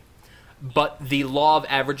thing, but the law of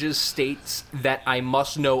averages states that I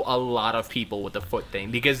must know a lot of people with a foot thing,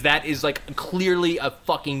 because that is like clearly a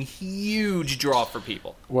fucking huge draw for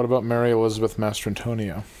people. What about Mary Elizabeth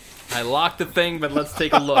Mastrantonio? I locked the thing, but let's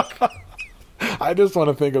take a look. I just want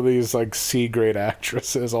to think of these like C-grade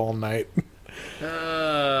actresses all night. The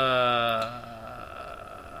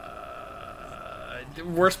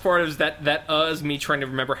worst part is that is me trying to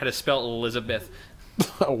remember how to spell Elizabeth.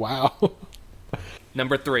 Oh, wow.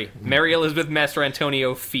 Number 3, Mary Elizabeth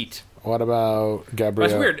Mastrantonio feet. What about Gabrielle?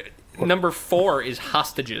 That's weird. Number 4 is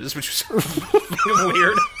hostages, which was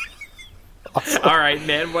weird. All right,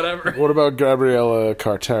 man, whatever. What about Gabriella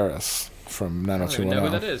Carteris from I don't even know who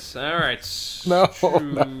that 90210? is. All right. No,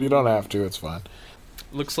 you don't have to. It's fine.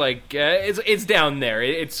 Looks like it's down there.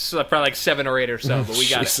 It's probably like 7 or 8 or so, but we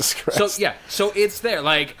got Jesus it. Christ. So yeah, so it's there.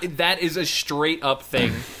 Like, that is a straight up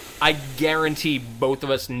thing. I guarantee both of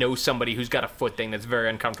us know somebody who's got a foot thing that's very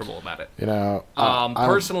uncomfortable about it.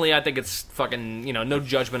 Personally, I think it's fucking, no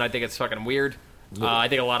judgment. I think it's fucking weird. I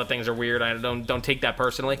think a lot of things are weird. I don't take that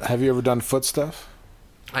personally. Have you ever done foot stuff?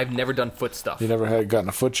 I've never done foot stuff. You never gotten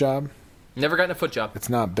a foot job? Never gotten a foot job. It's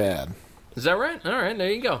not bad. Is that right? All right,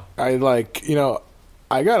 there you go. I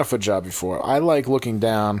I got a foot job before. I like looking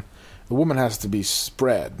down. The woman has to be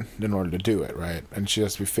spread in order to do it, right? And she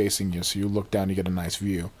has to be facing you, so you look down, you get a nice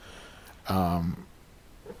view. I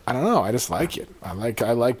don't know. I just like it. I like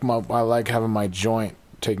having my joint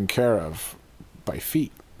taken care of by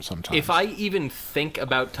feet sometimes. If I even think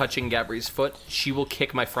about touching Gabri's foot, she will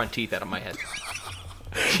kick my front teeth out of my head.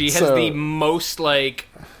 She has the most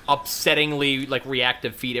upsettingly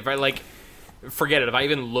reactive feet. If I forget it. If I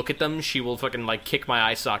even look at them, she will fucking kick my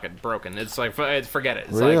eye socket broken. It's forget it.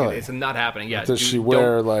 It's really? It's not happening. Yeah. Does she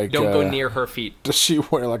wear don't go near her feet. Does she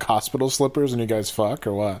wear hospital slippers and you guys fuck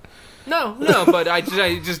or what? No, but I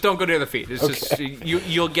just don't go near the feet. It's Okay. just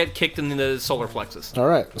you'll get kicked in the solar plexus. All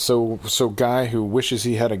right. So guy who wishes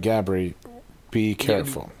he had a Gabri, be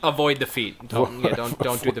careful. Avoid the feet. Don't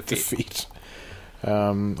do the feet.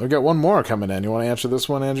 We got one more coming in. You want to answer this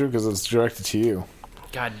one, Andrew? Because it's directed to you.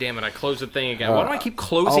 God damn it, I closed the thing again. Why do I keep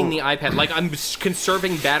closing the iPad? Like I'm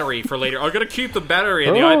conserving battery for later. I gotta keep the battery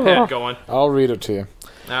in the iPad going. I'll read it to you.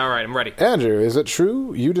 All right, I'm ready. Andrew, is it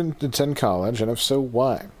true you didn't attend college, and if so,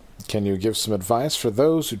 why? Can you give some advice for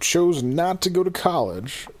those who chose not to go to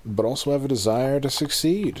college, but also have a desire to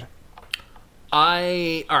succeed? All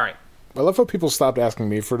right. I love how people stopped asking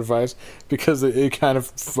me for advice because it kind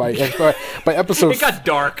of by episode It got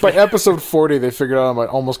dark. By episode 40, they figured out I'm an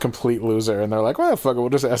almost complete loser, and they're like, "Well, fuck it, we'll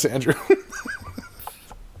just ask Andrew."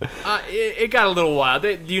 It got a little wild.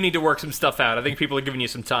 You need to work some stuff out. I think people are giving you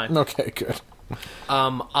some time. Okay, good.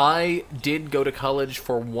 I did go to college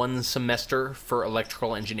for 1 semester for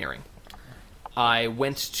electrical engineering. I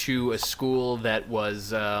went to a school that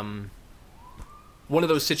was one of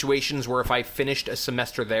those situations where if I finished a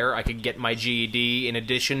semester there, I could get my GED in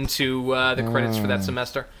addition to the credits for that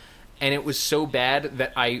semester. And it was so bad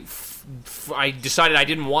that I decided I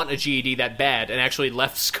didn't want a GED that bad and actually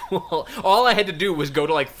left school. All I had to do was go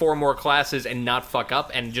to like 4 more classes and not fuck up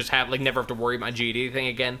and just have like never have to worry about my GED thing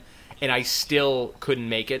again. And I still couldn't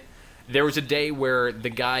make it. There was a day where the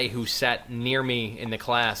guy who sat near me in the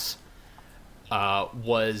class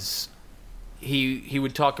he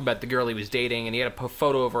would talk about the girl he was dating, and he had a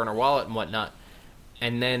photo of her in her wallet and whatnot.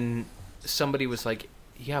 And then somebody was like,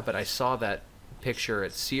 "Yeah, but I saw that picture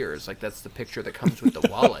at Sears. Like, that's the picture that comes with the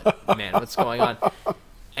wallet. Man, what's going on?"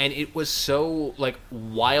 And it was so like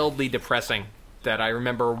wildly depressing that I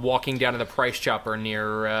remember walking down to the Price Chopper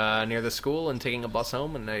near the school and taking a bus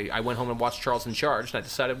home, and I went home and watched Charles in Charge, and I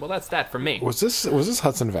decided, well, that's that for me. Was this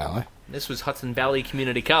Hudson Valley? This was Hudson Valley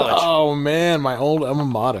Community College. Oh man, my old alma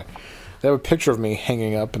mater. They have a picture of me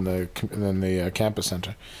hanging up in the campus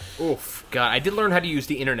center. Oof, God, I did learn how to use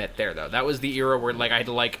the internet there though. That was the era where like I had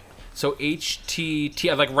to like. So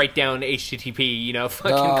HTTP, I'd like write down HTTP, you know,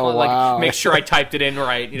 fucking wow. like make sure I typed it in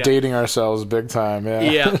right. You know. Dating ourselves big time,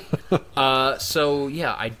 yeah. Yeah. So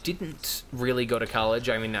yeah, I didn't really go to college.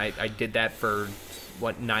 I mean, I did that for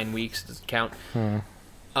 9 weeks? Does it count?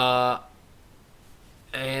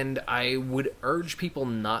 And I would urge people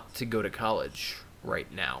not to go to college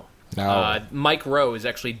right now. No. Mike Rowe is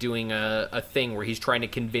actually doing a thing where he's trying to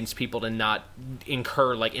convince people to not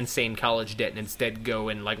incur like insane college debt and instead go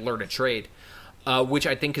and like learn a trade, which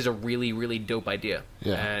I think is a really, really dope idea.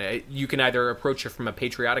 Yeah. You can either approach it from a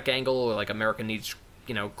patriotic angle, or like America needs,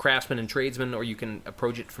 you know, craftsmen and tradesmen, or you can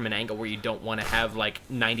approach it from an angle where you don't want to have like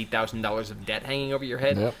 $90,000 of debt hanging over your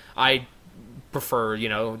head. Yep. I prefer, you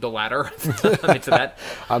know, the latter. I'm into that.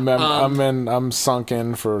 I'm sunk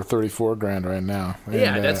in for $34,000 right now.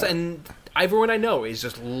 Yeah, and everyone I know is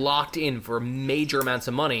just locked in for major amounts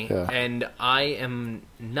of money, and I am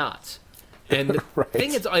not. And the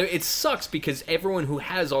thing is, it sucks because everyone who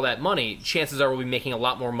has all that money, chances are will be making a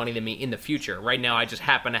lot more money than me in the future. Right now, I just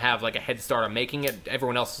happen to have like a head start on making it.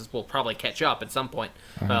 Everyone else will probably catch up at some point.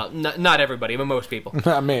 Not everybody, but most people.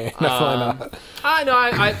 Not me. Definitely not. I know.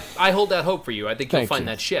 I hold that hope for you. I think you'll find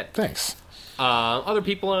that shit. Thanks. Other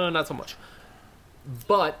people, not so much.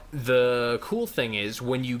 But the cool thing is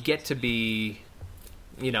when you get to be,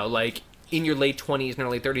 you know, like in your late 20s and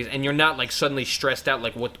early 30s, and you're not like suddenly stressed out,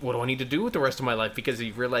 like what do I need to do with the rest of my life, because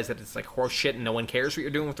you realize that it's like horse shit and no one cares what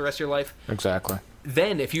you're doing with the rest of your life. Exactly.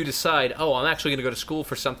 Then if you decide, I'm actually going to go to school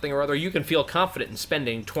for something or other, you can feel confident in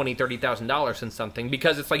spending $20,000-$30,000 in something,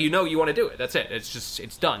 because it's like, you know, you want to do it. That's it.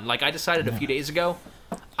 It's done. Like I decided a few days ago,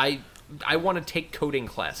 I want to take coding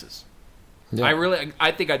classes. Yeah.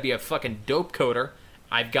 I think I'd be a fucking dope coder.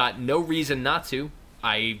 I've got no reason not to.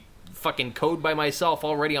 I fucking code by myself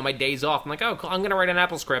already on my days off. I'm like, I'm going to write an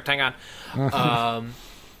Apple script. Hang on.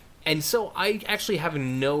 And so I actually have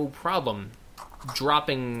no problem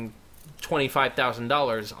dropping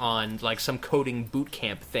 $25,000 on like some coding boot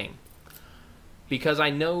camp thing, because I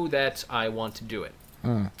know that I want to do it.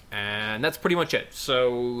 And that's pretty much it.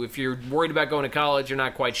 So if you're worried about going to college, you're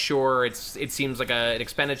not quite sure, it seems like an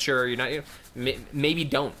expenditure, you're not, maybe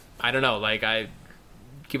don't. I don't know. Like,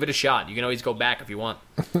 give it a shot. You can always go back if you want.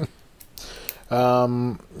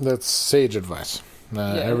 That's sage advice.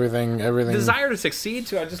 Everything. Desire to succeed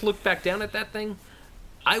too. I just looked back down at that thing.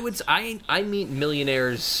 I meet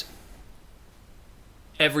millionaires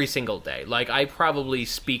every single day. Like, I probably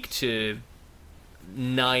speak to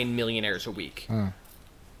 9 millionaires a week.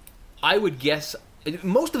 I would guess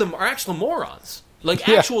most of them are actual morons. Like,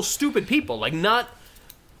 actual stupid people. Like, not...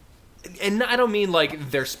 And I don't mean, like,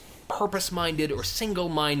 they're purpose-minded or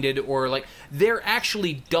single-minded or, like... They're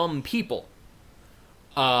actually dumb people.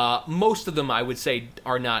 Most of them, I would say,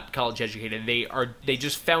 are not college-educated. They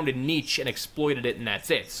just found a niche and exploited it, and that's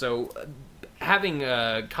it. So, having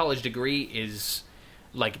a college degree is,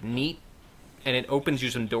 like, neat, and it opens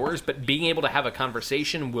you some doors, but being able to have a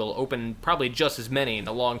conversation will open probably just as many in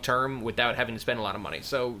the long term without having to spend a lot of money.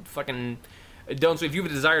 So fucking don't. So if you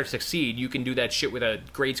have a desire to succeed, you can do that shit with a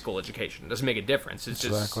grade school education. It doesn't make a difference. It's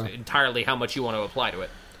just entirely how much you want to apply to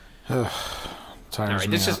it. All right,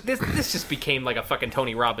 this just became like a fucking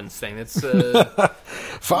Tony Robbins thing. It's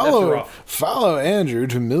follow Andrew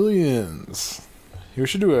to millions. We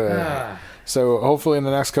should do a. So hopefully in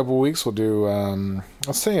the next couple of weeks we'll do.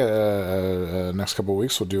 Let's say next couple of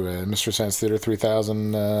weeks we'll do a Mystery Science Theater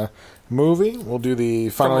 3000 movie. We'll do the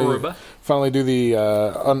finally do the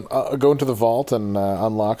go into the vault and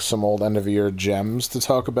unlock some old end of year gems to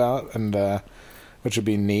talk about, and which would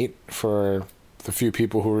be neat for the few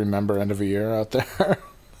people who remember end of a year out there.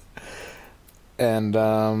 and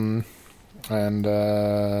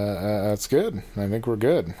that's good. I think we're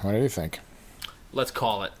good. What do you think? Let's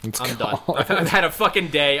call it. I'm done. I've had a fucking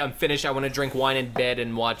day. I'm finished. I want to drink wine in bed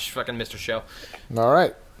and watch fucking Mr. Show. All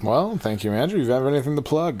right. Well, thank you, Andrew. You have anything to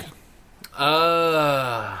plug?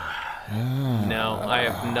 No, I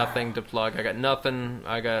have nothing to plug. I got nothing.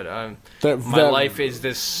 I got my life is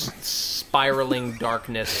this spiraling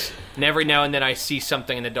darkness, and every now and then I see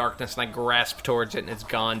something in the darkness and I grasp towards it and it's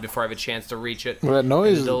gone before I have a chance to reach it. Well, that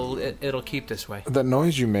noise, it'll keep this way. That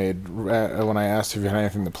noise you made when I asked if you had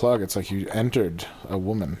anything to plug, it's like you entered a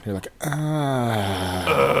woman. You're like,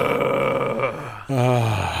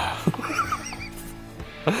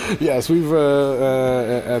 Yes, we've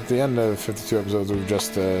at the end of 52 episodes, we've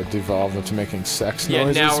just devolved into making sex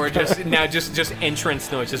noises. Yeah, now we're just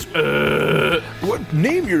entrance noises. What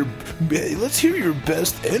name your? Let's hear your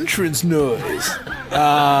best entrance noise.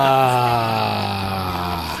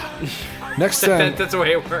 Next time, that's the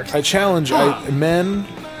way it works. I challenge men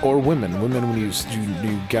or women. Women, when you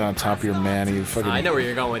get on top of your man, and you fucking. I know where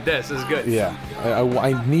you're going with this. This is good. Yeah,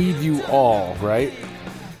 I need you all, right?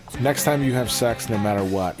 Next time you have sex, no matter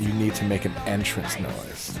what, you need to make an entrance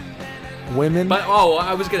noise. Women... But,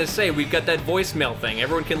 I was going to say, we've got that voicemail thing.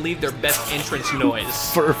 Everyone can leave their best entrance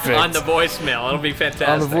noise. Perfect. On the voicemail. It'll be fantastic.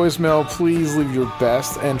 On the voicemail, please leave your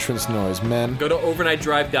best entrance noise, men. Go to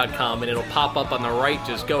overnightdrive.com and it'll pop up on the right.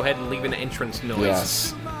 Just go ahead and leave an entrance noise.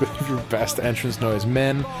 Yes. Leave your best entrance noise.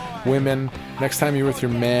 Men, women, next time you're with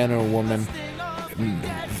your man or woman,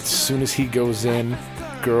 as soon as he goes in...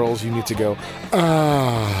 Girls, you need to go,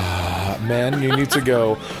 men, you need to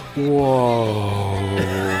go, whoa.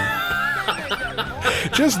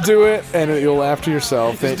 Just do it, and you'll laugh to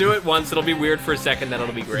yourself. Just do it once. It'll be weird for a second, then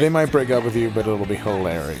it'll be great. They might break up with you, but it'll be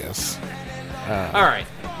hilarious. All right.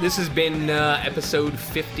 This has been episode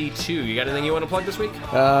 52. You got anything you want to plug this week?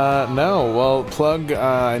 No. Well, plug,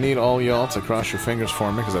 I need all y'all to cross your fingers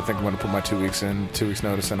for me, because I think I'm going to put my 2 weeks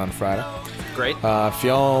notice in on Friday. Great. If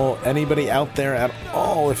anybody out there at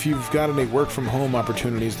all, if you've got any work from home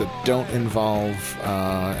opportunities that don't involve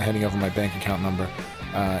handing over my bank account number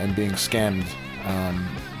and being scammed,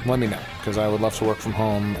 let me know, because I would love to work from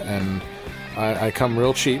home, and I come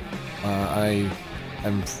real cheap. I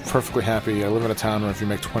am perfectly happy. I live in a town where if you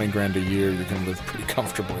make $20,000 a year, you can live pretty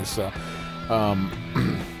comfortably. So,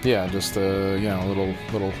 yeah, just a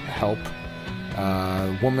little help.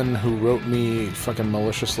 Woman who wrote me fucking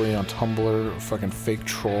maliciously on Tumblr, fucking fake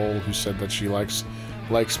troll who said that she likes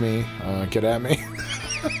me, get at me.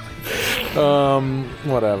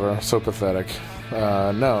 Whatever, so pathetic.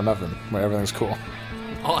 No, nothing. Everything's cool.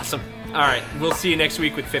 Awesome. All right, we'll see you next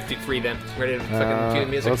week with 53 then. Ready to fucking cue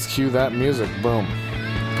the music? Let's cue that music. Boom.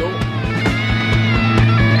 Cool.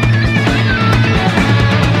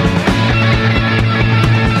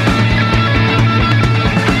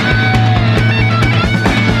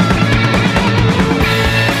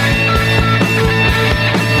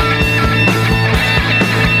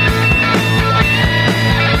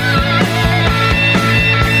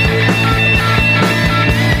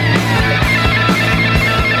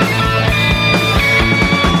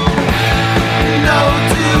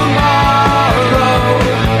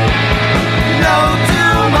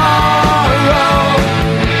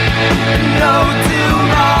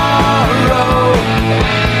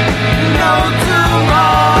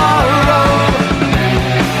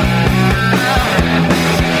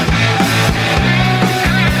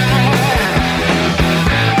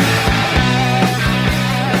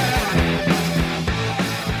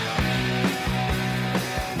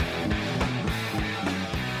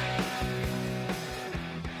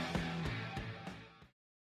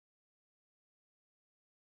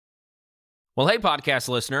 Well, hey, podcast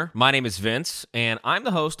listener. My name is Vince, and I'm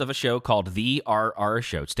the host of a show called The RR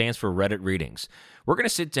Show. It stands for Reddit Readings. We're going to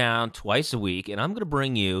sit down twice a week, and I'm going to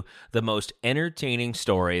bring you the most entertaining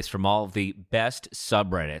stories from all of the best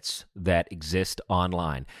subreddits that exist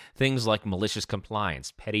online. Things like malicious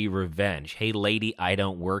compliance, petty revenge, hey, lady, I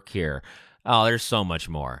don't work here. Oh, there's so much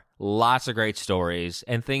more. lots of great stories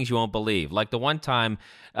and things you won't believe. Like the one time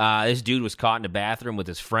this dude was caught in the bathroom with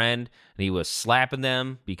his friend, and he was slapping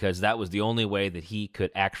them because that was the only way that he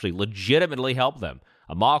could actually legitimately help them.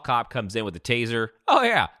 A mall cop comes in with a taser. Oh,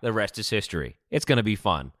 yeah, the rest is history. It's going to be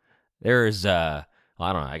fun. There's, I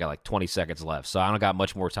don't know, I got like 20 seconds left, so I don't got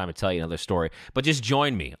much more time to tell you another story. But just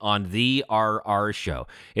join me on The RR Show.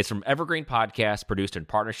 It's from Evergreen Podcast, produced in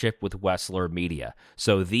partnership with Wessler Media.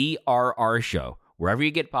 So The RR Show, wherever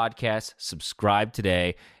you get podcasts, subscribe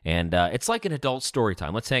today. And it's like an adult story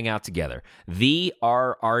time. Let's hang out together. The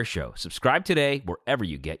RR Show. Subscribe today wherever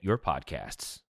you get your podcasts.